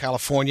Barbara,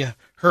 California,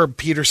 Herb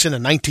Peterson,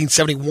 in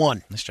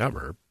 1971. Nice job,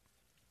 Herb.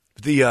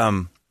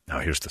 Now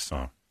here's the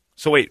song.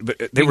 So wait,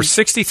 but they were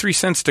 63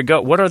 cents to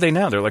go. What are they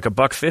now? They're like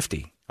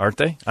 $1.50, aren't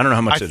they? I don't know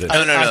how much it is.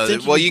 No.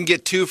 Well, you can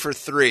get two for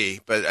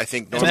 $3, but I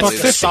think normally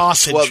that's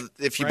sausage. Well,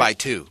 if you buy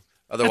two,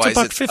 otherwise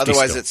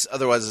 $1.50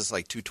 it's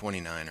like $2.29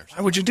 or something.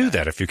 Why would you do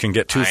that if you can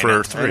get two for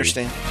 $3? I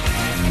understand.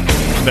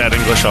 Bad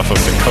English off of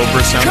the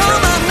Cobra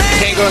soundtrack.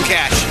 Tango and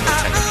Cash.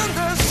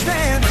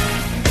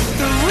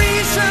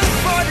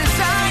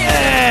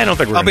 I don't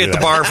think we're. I'll be at the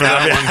bar for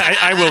that one.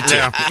 I will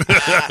too.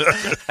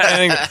 I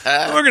think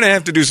we're going to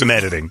have to do some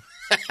editing.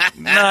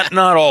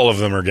 Not all of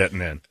them are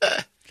getting in.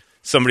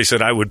 Somebody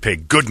said I would pay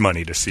good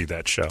money to see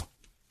that show.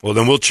 Well,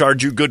 then we'll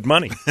charge you good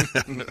money.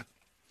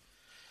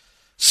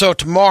 So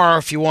tomorrow,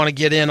 if you want to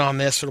get in on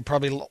this, it'll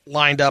probably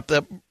lined up.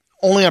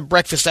 Only on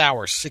breakfast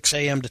hours, 6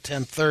 a.m. to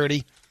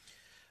 10:30.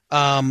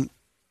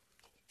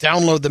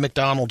 Download the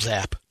McDonald's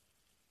app.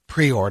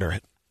 Pre-order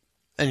it.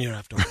 And you don't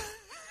have to worry.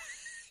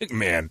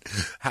 Man,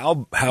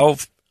 how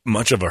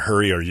much of a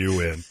hurry are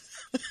you in?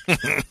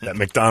 That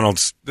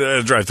McDonald's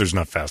drive-thru's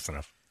not fast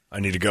enough. I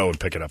need to go and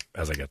pick it up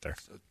as I get there.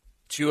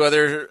 Two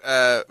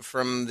other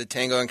from the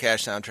Tango and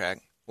Cash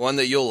soundtrack. One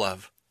that you'll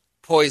love,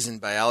 Poison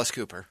by Alice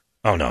Cooper.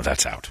 Oh, no,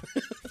 that's out.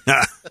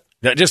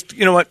 Just,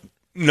 you know what?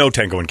 No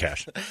Tango and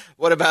Cash.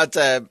 What about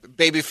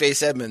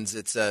Babyface Edmonds?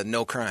 It's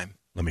No Crime.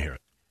 Let me hear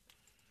it.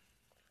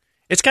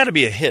 It's got to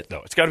be a hit,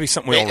 though. It's got to be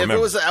something we all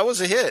remember. That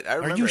was a hit. I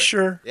remember. Are you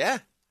sure? Yeah.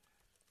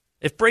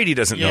 If Brady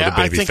doesn't know the Babyface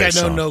I think I know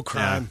song. No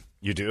Crime.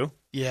 Yeah. You do?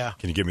 Yeah.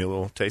 Can you give me a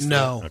little taste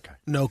No. of it? Okay.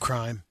 No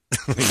Crime.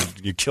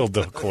 You killed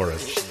the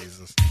chorus.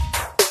 Jesus.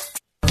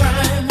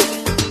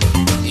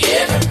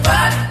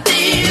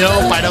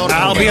 Nope, I don't know.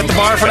 I'll be at the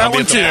bar for that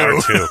one, too.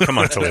 Come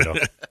on, Toledo.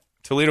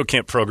 Toledo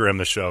can't program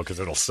the show because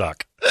it'll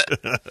suck.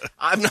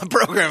 I'm not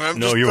programming. I'm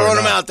just you throwing are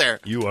them not. out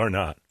there. You are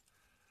not.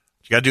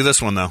 You got to do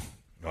this one, though.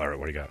 All right,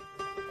 what do you got?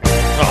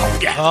 Oh,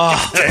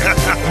 yeah.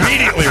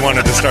 Immediately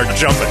wanted to start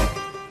jumping.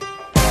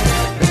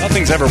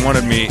 Nothing's ever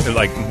wanted me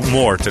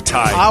more to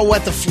tie. I'll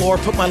wet the floor,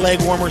 put my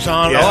leg warmers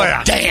on. Yeah. Oh,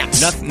 yeah.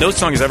 Dance. No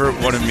song has ever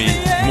wanted me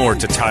more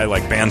to tie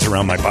like bands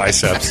around my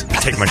biceps,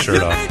 take my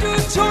shirt off.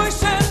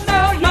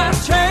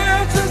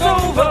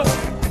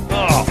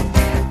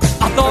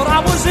 I thought I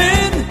was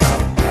in.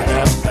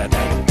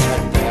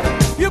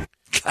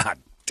 God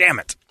damn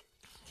it.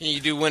 Can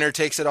you do Winner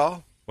Takes It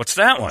All? What's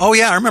that one? Oh,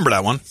 yeah, I remember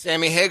that one.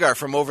 Sammy Hagar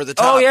from Over the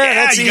Top. Oh, yeah,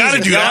 that's you got to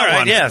easy. do that All right,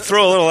 one. Yeah,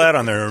 throw a little of that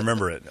on there and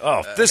remember it.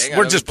 Oh,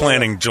 we're just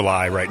planning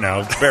July right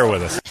now. Bear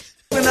with us.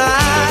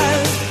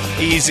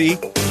 Easy.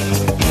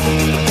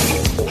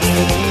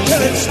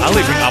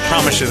 I'll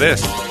promise you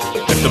this.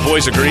 If the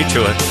boys agree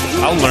to it,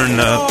 I'll learn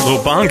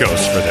little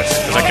bongos for this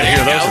because I can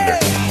hear those in there.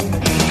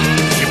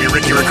 Give me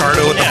Ricky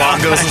Ricardo with the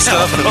bongos and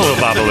stuff. A little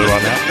babaloo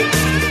on that.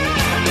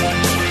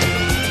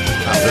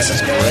 Oh, this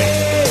is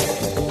great.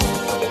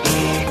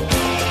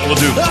 We'll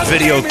do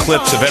video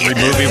clips of every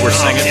movie we're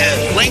singing.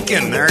 Yeah.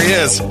 Lincoln, there he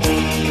is. Lincoln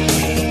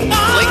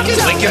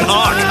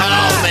Hawk.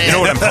 Oh, man. You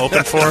know what I'm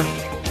hoping for?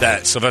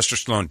 That Sylvester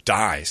Stallone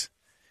dies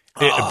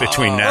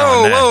between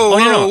now and then.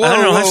 I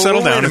don't know.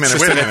 Settle down. It's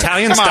just an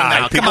Italians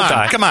die. People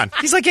die. Come on.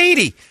 He's like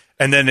 80.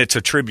 And then it's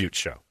a tribute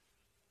show.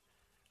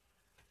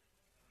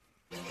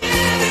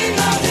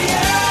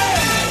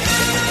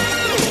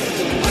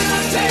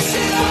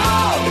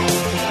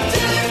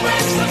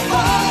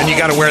 And you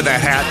got to wear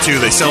that hat, too.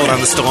 They sell it on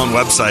the Stallone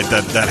website,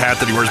 that hat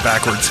that he wears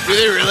backwards. Do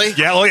they really?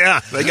 Yeah, oh,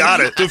 yeah. They got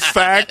it. The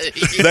fact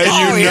that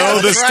you know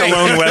the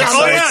Stallone website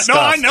Oh, yeah. stuff.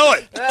 No, I know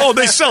it. Oh,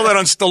 they sell that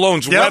on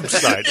Stallone's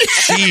website.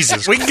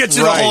 Jesus We can get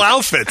you the whole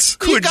outfits.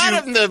 You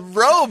got him the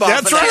robe off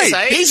That's of that right.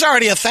 site. He's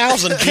already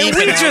 1,000 deep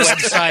in our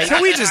website.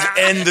 Can we just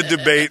end the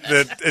debate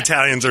that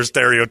Italians are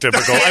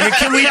stereotypical? I mean,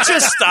 can we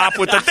just stop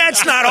with that?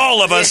 That's not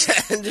all of us.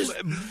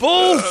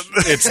 Bull.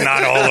 It's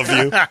not all of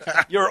you.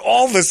 You're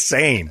all the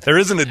same. There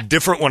isn't a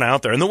different one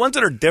out there. And the ones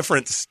that are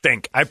different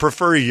stink. I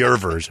prefer your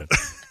version.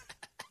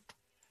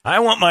 I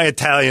want my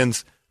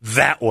Italians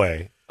that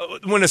way.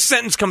 When a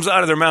sentence comes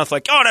out of their mouth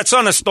like, oh, that's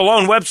on the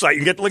Stallone website.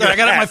 You get to look at it. I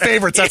got it in my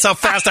favorites. That's how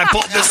fast I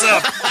pulled this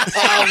up.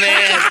 Oh,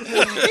 man.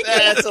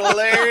 That's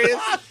hilarious.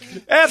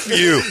 F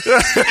you.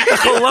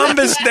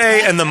 Columbus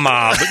Day and the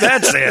mob.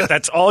 That's it.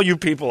 That's all you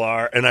people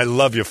are, and I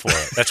love you for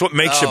it. That's what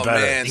makes you better.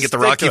 Man. You get the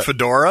Rocky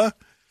fedora.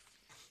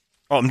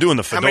 Oh, I'm doing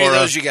the fedora. How many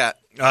of those you got?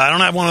 I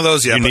don't have one of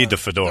those yet. You need the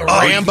fedora. Oh,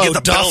 Rambo you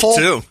get the duffel?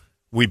 belt, too.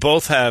 We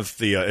both have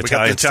the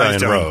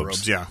Italian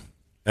robes. Yeah.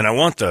 And I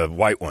want the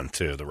white one,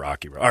 too, the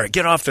Rocky robe. All right,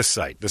 get off this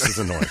site. This is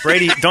annoying.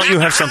 Brady, don't you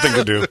have something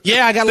to do?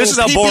 Yeah, I got a This is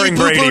little how boring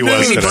Brady was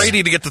We need today.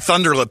 Brady to get the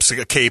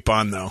Thunderlips cape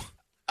on, though.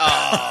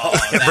 Oh,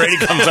 Brady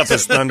comes up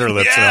as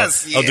Thunderlips.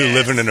 Yes, I'll do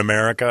Living in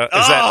America. Is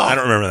that? I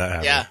don't remember that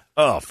happening. Yeah.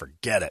 Oh,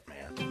 forget it,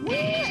 man.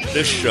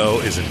 This show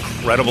is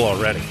incredible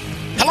already.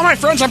 Hello, my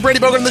friends. I'm Brady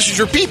Bogan, and this is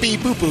your pee-pee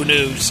poo-poo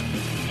news.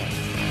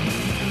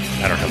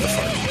 I don't have the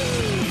fart.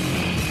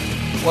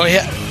 Well,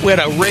 we had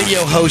a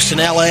radio host in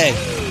L.A.,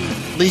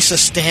 Lisa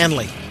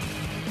Stanley.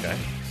 Okay.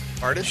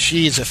 artist.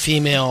 She's a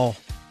female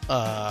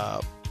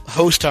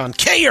host on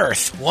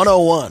K-Earth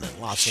 101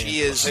 in Los Angeles. She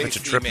is a Such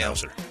a trip female.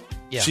 noser.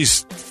 Yeah.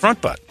 She's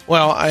front butt.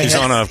 Well, She's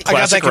on a I got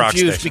classic that rock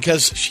confused station.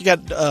 because she got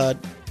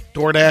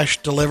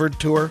DoorDash delivered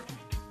to her,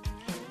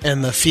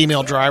 and the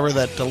female driver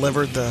that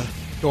delivered the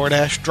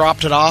DoorDash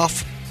dropped it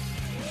off,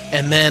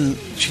 and then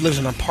she lives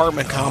in an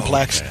apartment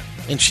complex,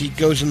 and she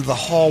goes into the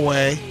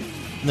hallway,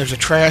 and there's a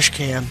trash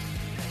can,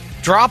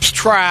 drops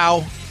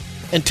trowel,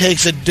 and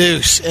takes a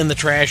deuce in the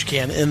trash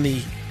can in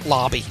the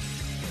lobby.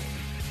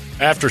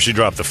 After she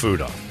dropped the food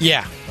off.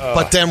 Yeah,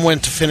 but then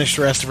went to finish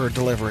the rest of her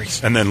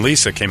deliveries. And then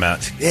Lisa came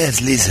out. Yeah,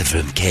 it's Lisa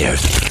from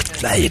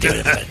K-Earth. How you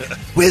doing?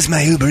 Where's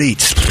my Uber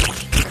Eats?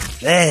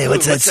 Hey,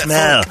 what's that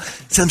smell?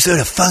 Some sort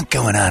of funk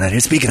going on in here.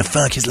 Speaking of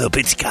funk, here's little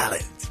Pitsy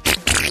Collins.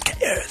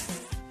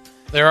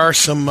 K-Earth. There are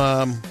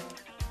some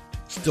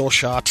still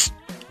shots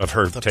Of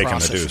her the taking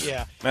process, the deuce.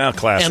 yeah. Well,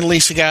 classic. And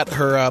Lisa got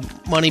her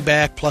money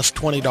back plus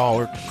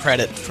 $20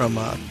 credit from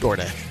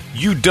DoorDash.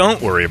 You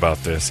don't worry about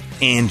this,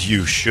 and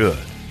you should.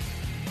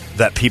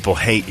 That people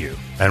hate you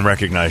and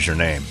recognize your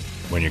name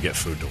when you get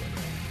food delivered.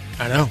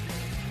 I know.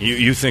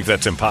 You think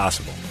that's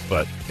impossible,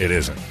 but it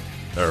isn't.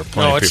 There are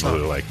plenty No, of it's people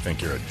not. who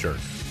think you're a jerk.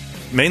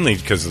 Mainly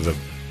because of the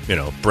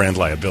brand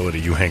liability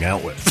you hang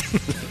out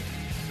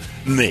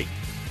with. Me.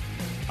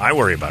 I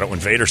worry about it. When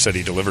Vader said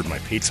he delivered my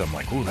pizza, I'm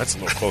like, ooh, that's a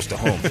little close to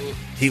home.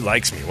 He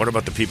likes me. What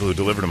about the people who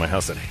deliver to my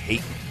house that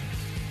hate me?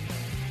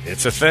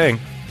 It's a thing.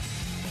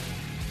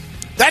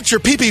 That's your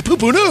pee-pee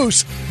poo-poo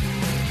news.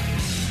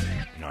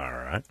 All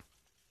right.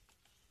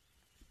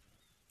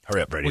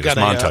 Hurry up, Brady. We This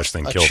got montage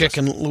thing a killed chick us.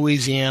 in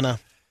Louisiana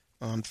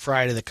on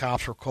Friday. The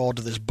cops were called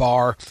to this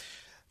bar.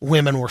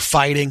 Women were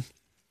fighting,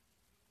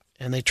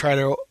 and they try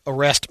to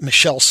arrest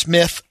Michelle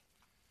Smith.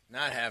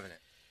 Not having it.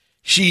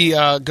 She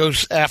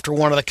goes after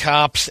one of the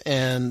cops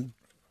and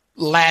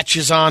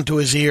latches onto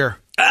his ear.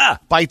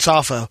 Bites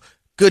off a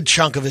good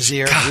chunk of his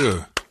ear.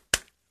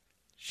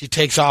 She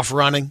takes off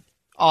running.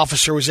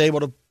 Officer was able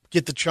to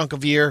get the chunk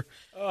of ear.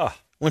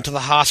 Went to the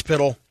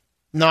hospital.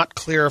 Not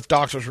clear if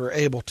doctors were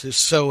able to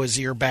sew his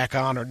ear back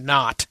on or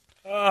not.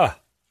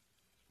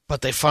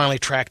 But they finally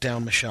tracked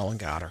down Michelle and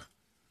got her.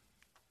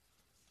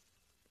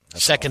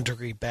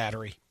 Second-degree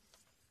battery.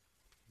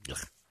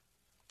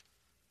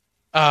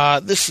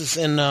 This is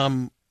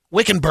in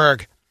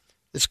Wickenburg.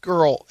 This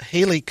girl,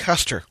 Haley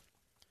Custer,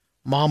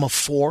 mom of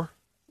 4,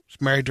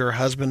 was married to her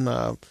husband.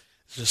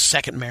 This is a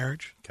second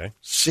marriage. Okay.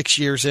 6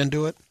 years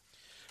into it.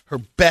 Her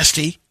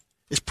bestie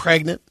is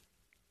pregnant.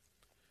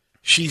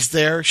 She's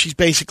there. She's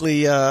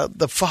basically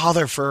the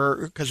father for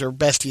her because her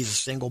bestie is a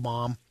single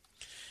mom.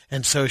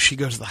 And so she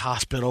goes to the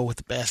hospital with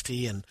the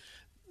bestie and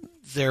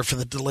there for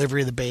the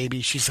delivery of the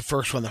baby. She's the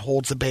first one that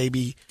holds the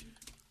baby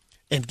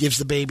and gives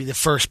the baby the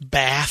first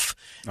bath.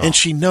 And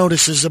she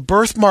notices a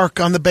birthmark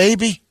on the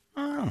baby.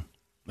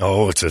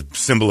 Oh, it's a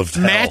symbol of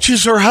hell.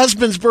 Matches her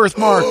husband's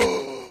birthmark.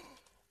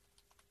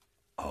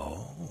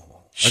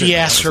 She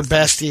asked her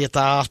bestie at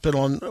the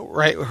hospital, and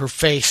right her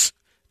face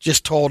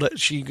just told it.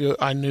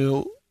 I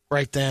knew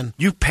right then.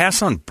 You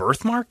pass on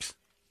birthmarks?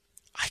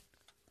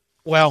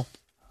 Well,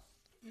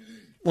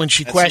 when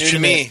she That's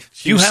questioned new to me. it,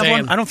 she You was have saying,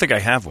 one? I don't think I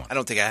have one. I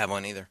don't think I have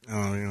one either.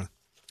 Oh, yeah.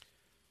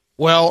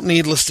 Well,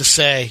 needless to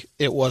say,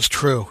 it was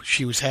true.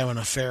 She was having an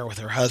affair with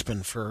her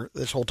husband for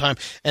this whole time.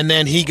 And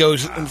then he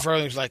goes in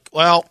further. He's like,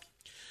 well,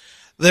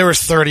 there was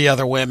 30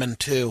 other women,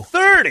 too.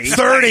 30?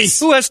 30.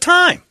 Who has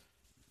time?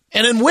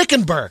 And in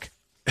Wickenburg.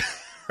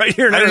 Right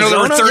here in I didn't know there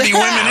were Arizona? 30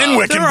 women in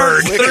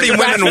Wickenburg. 30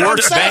 women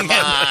worth banging.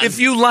 If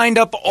you lined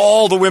up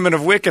all the women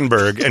of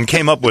Wickenburg and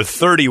came up with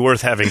 30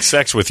 worth having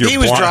sex with, He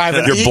was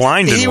driving. You're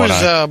blind in He one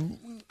was eye.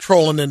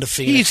 trolling into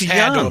Phoenix. He's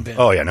Had to young. have been.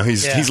 Oh, yeah, no,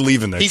 he's Yeah.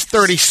 leaving there. He's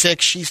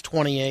 36. She's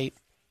 28.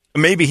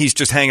 Maybe he's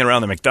just hanging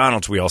around the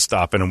McDonald's we all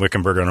stop in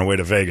Wickenburg on our way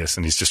to Vegas,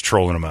 and he's just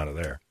trolling them out of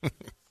there.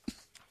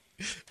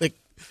 Like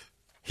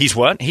He's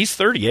what? He's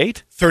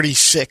 38?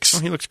 36. Oh,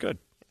 he looks good.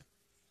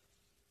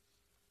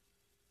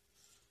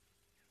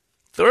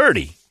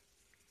 30.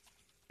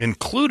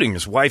 Including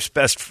his wife's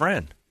best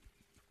friend.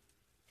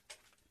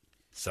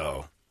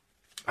 So,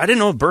 I didn't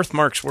know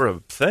birthmarks were a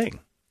thing.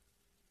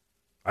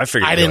 I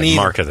figured I they were didn't like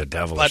either, mark of the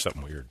devil or but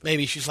something weird.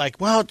 Maybe she's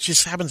like, well, it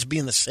just happens to be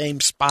in the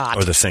same spot.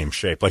 Or the same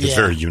shape. Like it's Yeah.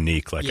 very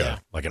unique, like Yeah.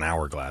 like an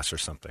hourglass or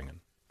something.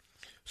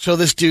 So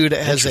this dude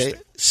has a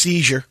Interesting.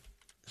 seizure.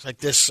 It's like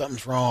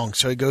something's wrong.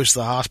 So he goes to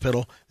the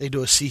hospital. They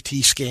do a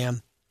CT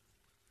scan.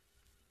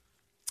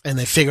 and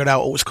they figured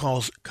out what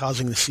was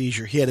causing the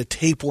seizure. He had a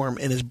tapeworm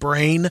in his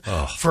brain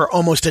for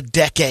almost a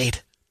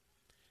decade.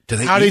 Do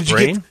they eat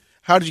brain?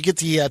 How did you get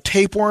the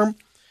tapeworm?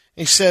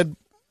 He said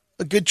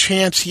a good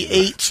chance he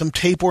ate some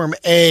tapeworm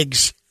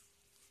eggs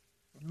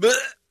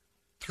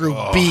through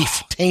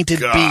beef, tainted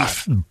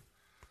beef.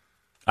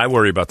 I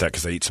worry about that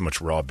because I eat so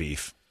much raw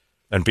beef.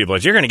 And people are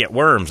like, you're going to get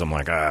worms. I'm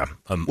like,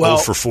 I'm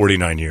old for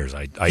 49 years.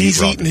 I he's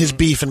eat raw eating beef. his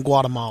beef in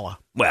Guatemala.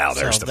 Well,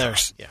 there's the problem.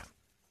 Yeah.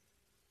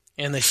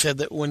 And they said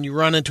that when you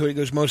run into it, it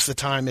goes most of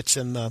the time it's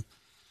in the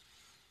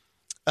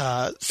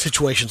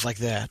situations like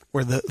that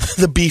where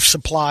the beef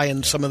supply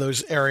in some of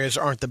those areas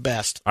aren't the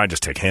best. I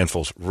just take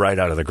handfuls right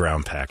out of the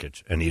ground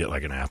package and eat it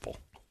like an apple.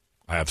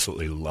 I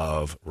absolutely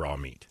love raw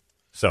meat.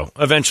 So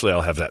eventually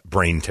I'll have that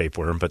brain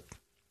tapeworm, but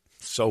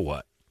so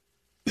what?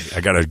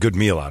 I got a good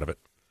meal out of it.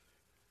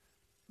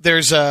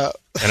 And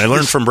I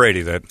learned from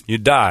Brady that you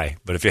die,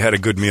 but if you had a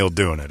good meal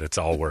doing it, it's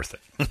all worth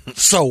it.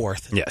 So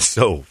worth it. Yeah,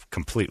 so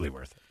completely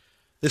worth it.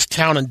 This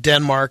town in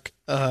Denmark,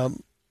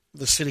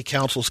 the city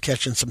council's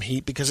catching some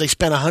heat because they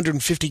spent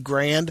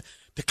 $150,000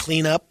 to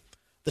clean up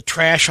the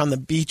trash on the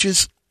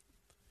beaches.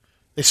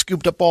 They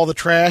scooped up all the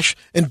trash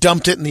and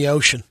dumped it in the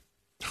ocean.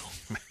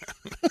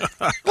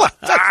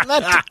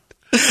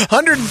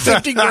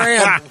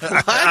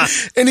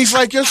 $150,000. And he's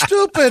like, "You're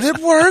stupid. It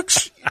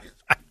works.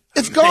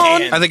 It's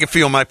gone." I think a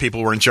few of my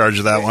people were in charge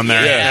of that one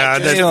there.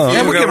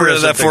 We'll get rid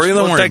of that for you.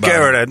 Don't worry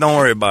about it. Don't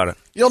worry about it.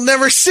 You'll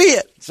never see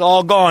it. It's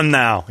all gone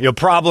now. Your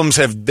problems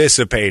have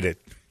dissipated.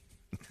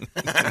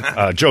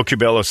 Joe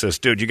Cubello says,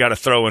 dude, you got to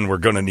throw in, we're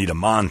going to need a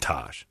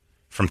montage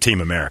from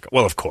Team America.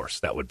 Well, of course,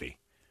 that would be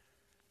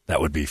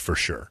for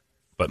sure.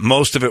 But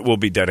most of it will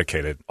be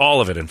dedicated, all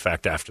of it, in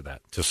fact, after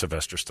that, to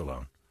Sylvester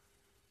Stallone.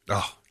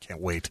 Oh,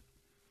 can't wait.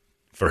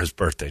 For his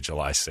birthday,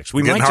 July 6th.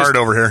 We getting hard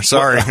over here.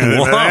 Sorry. You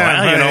know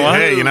what?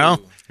 Hey, you know.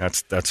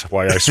 That's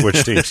why I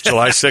switched teams.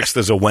 July 6th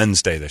is a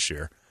Wednesday this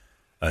year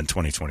in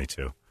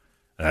 2022.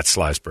 That's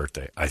Sly's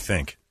birthday, I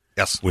think.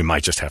 Yes. We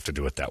might just have to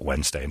do it that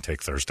Wednesday and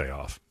take Thursday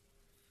off.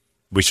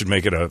 We should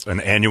make it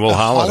an annual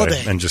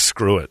holiday and just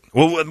screw it.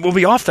 We'll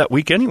be off that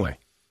week anyway.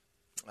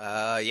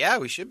 Yeah,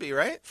 we should be,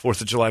 right?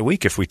 4th of July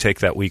week if we take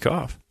that week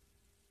off.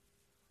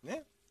 Yeah.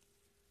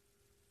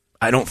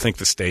 I don't think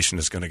the station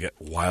is going to get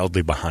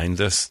wildly behind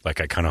this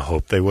like I kind of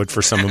hoped they would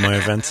for some of my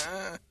events.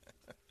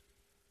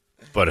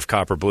 But if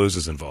Copper Blues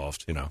is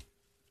involved, you know.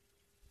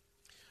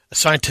 A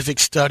scientific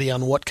study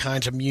on what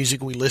kinds of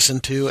music we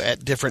listen to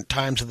at different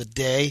times of the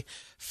day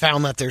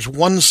found that there's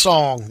one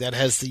song that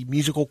has the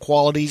musical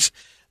qualities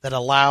that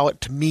allow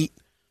it to meet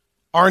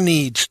our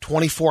needs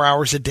 24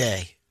 hours a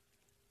day.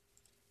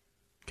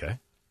 Okay.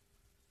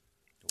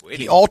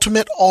 The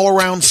ultimate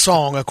all-around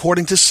song,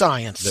 according to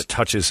science. That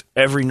touches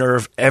every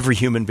nerve every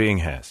human being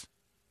has.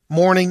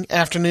 Morning,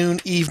 afternoon,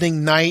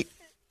 evening, night,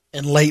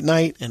 and late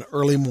night, and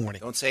early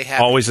morning. Don't say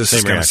happy. Always the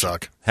same reaction.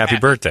 Suck. Happy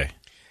birthday.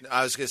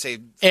 I was going to say...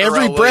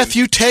 Every breath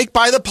you take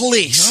by the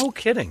police. No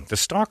kidding. The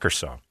Stalker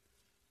song.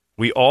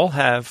 We all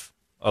have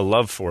a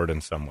love for it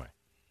in some way.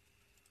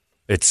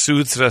 It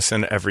soothes us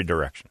in every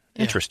direction.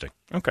 Yeah. Interesting.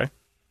 Okay.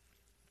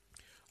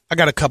 I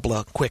got a couple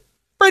of quick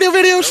radio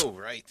videos. Oh,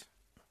 right.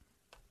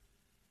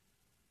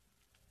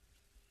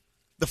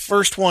 The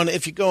first one,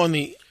 if you go on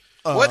the...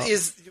 what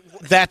is...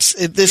 This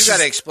you got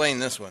to explain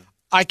this one.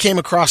 I came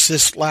across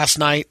this last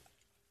night,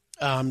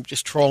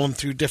 just trolling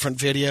through different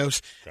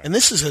videos. Okay. And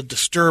this is a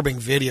disturbing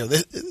video.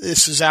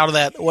 This is out of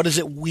that, what is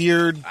it,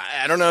 Weird...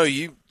 I don't know.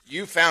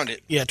 You found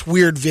it. Yeah, it's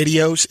Weird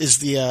Videos is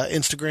the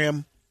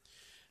Instagram.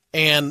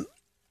 And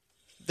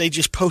they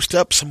just post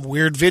up some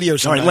weird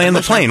videos. All right, land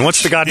the plane.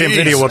 What's the goddamn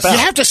video about? You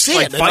have to see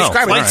it.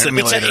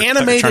 It's an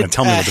animated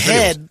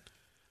head.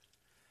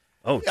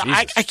 Oh, Jesus.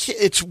 I can't,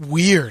 it's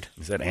weird.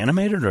 Is that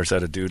animated, or is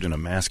that a dude in a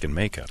mask and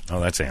makeup? Oh,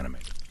 that's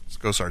animated. It's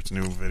Gosart's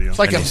new video. It's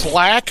like a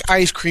black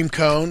ice cream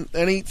cone,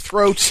 then he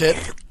throats it.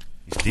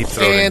 He's deep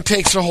throating. And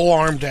takes the whole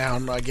arm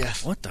down, I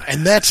guess. What the heck?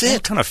 And that's it.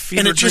 What kind of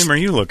fever dream are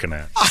you looking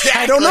at?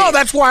 I don't know.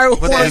 That's why I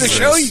wanted to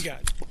show you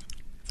guys.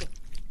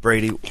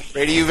 Brady,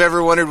 you've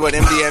ever wondered what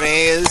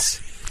MDMA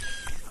is?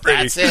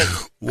 Brady, that's it.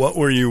 What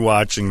were you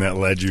watching that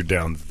led you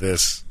down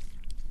this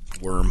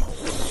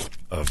wormhole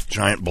of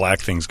giant black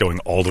things going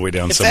all the way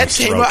down someone's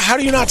throat? How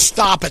do you not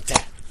stop at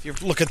that? If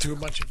you're looking through a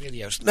bunch of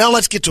videos. Now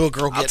let's get to a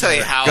girl. I'll tell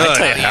you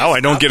how. I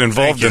don't get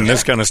involved in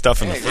this kind of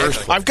stuff in the first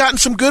place. I've gotten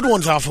some good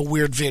ones off of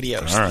weird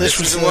videos. Right. This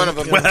was one of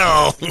them.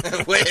 Well.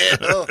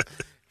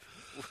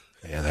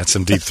 Yeah, that's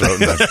some deep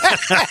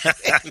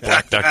throating.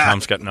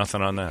 Black.com's got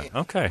nothing on that.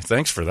 Okay,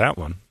 thanks for that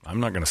one. I'm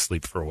not going to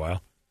sleep for a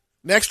while.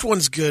 Next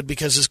one's good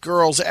because this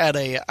girl's at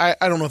I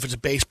don't know if it's a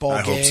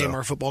baseball game or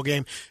a football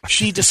game.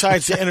 She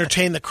decides to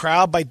entertain the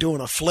crowd by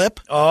doing a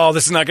flip. Oh,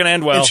 this is not going to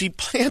end well. And she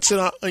plants it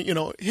on,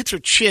 hits her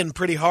chin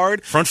pretty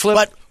hard. Front flip?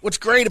 But what's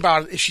great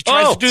about it is she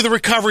tries to do the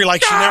recovery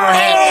like she never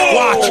had.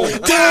 Watch.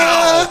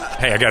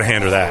 Hey, I got to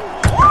hand her that.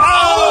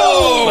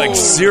 Oh! Like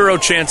zero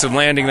chance of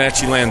landing that.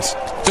 She lands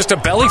just a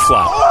belly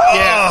flop.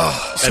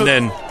 Yeah. And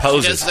then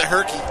poses. She does the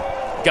herky.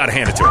 Got to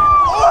hand it to her.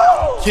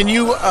 Can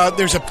you,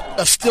 there's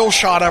a still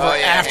shot of her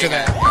after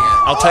that.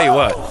 I'll tell you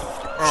what.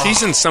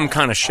 She's in some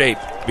kind of shape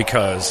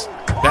because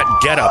that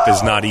get-up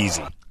is not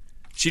easy.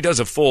 She does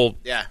a full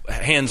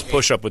hands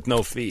push-up with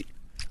no feet.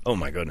 Oh,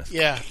 my goodness.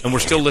 Yeah. And we're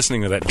still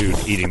listening to that dude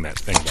eating that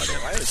thing, by the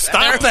way.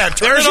 Stop that.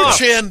 There's your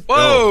chin.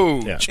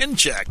 Whoa. Yeah. Chin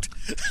checked.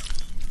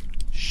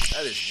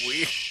 That is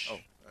weird.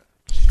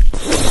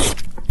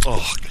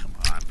 Oh, come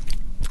on.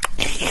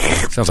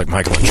 Sounds like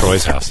Michael and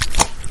Troy's house.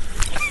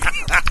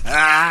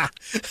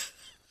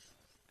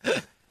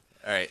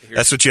 All right.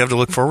 That's what you have to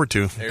look forward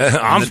to.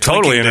 I'm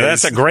totally into that.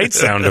 That's a great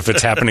sound if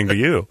it's happening to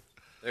you.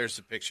 There's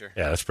the picture.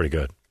 Yeah, that's pretty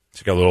good.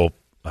 She's got a little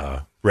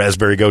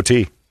raspberry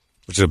goatee,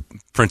 which is a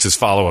Prince's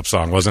follow-up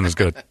song. Wasn't as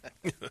good.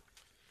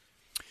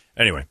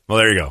 Anyway, well,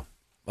 there you go.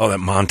 Oh, that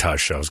montage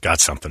show's got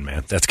something,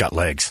 man. That's got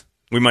legs.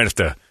 We might have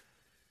to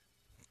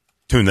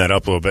tune that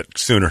up a little bit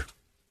sooner.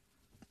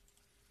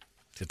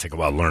 It'll take a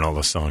while to learn all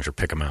those songs or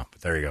pick them out,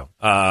 but there you go.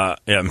 Yeah,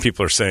 and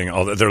people are saying,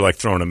 they're like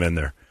throwing them in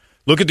there.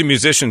 Look at the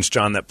musicians,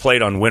 John, that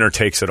played on Winner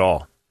Takes It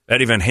All.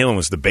 Eddie Van Halen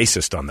was the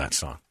bassist on that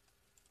song.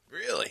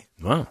 Really?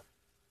 Wow.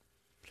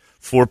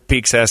 Four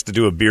Peaks has to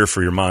do a beer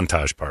for your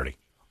montage party.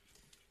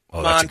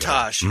 Oh,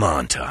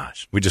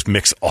 montage. We just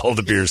mix all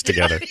the beers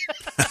together.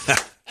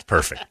 It's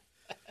perfect.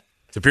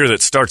 It's a beer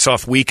that starts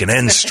off weak and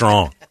ends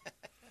strong.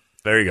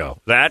 There you go.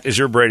 That is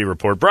your Brady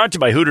Report. Brought to you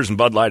by Hooters and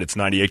Bud Light. It's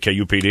 98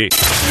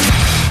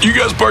 KUPD. You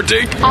guys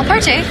partake? I'll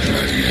partake.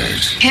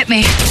 Hit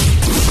me. 98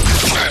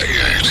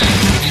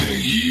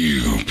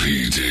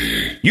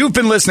 KUPD. You've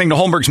been listening to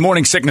Holmberg's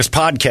Morning Sickness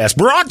Podcast,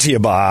 brought to you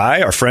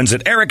by our friends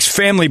at Eric's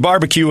Family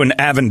Barbecue in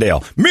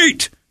Avondale.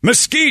 Meet,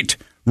 mesquite,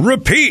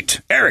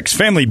 repeat.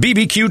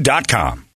 Eric'sFamilyBBQ.com.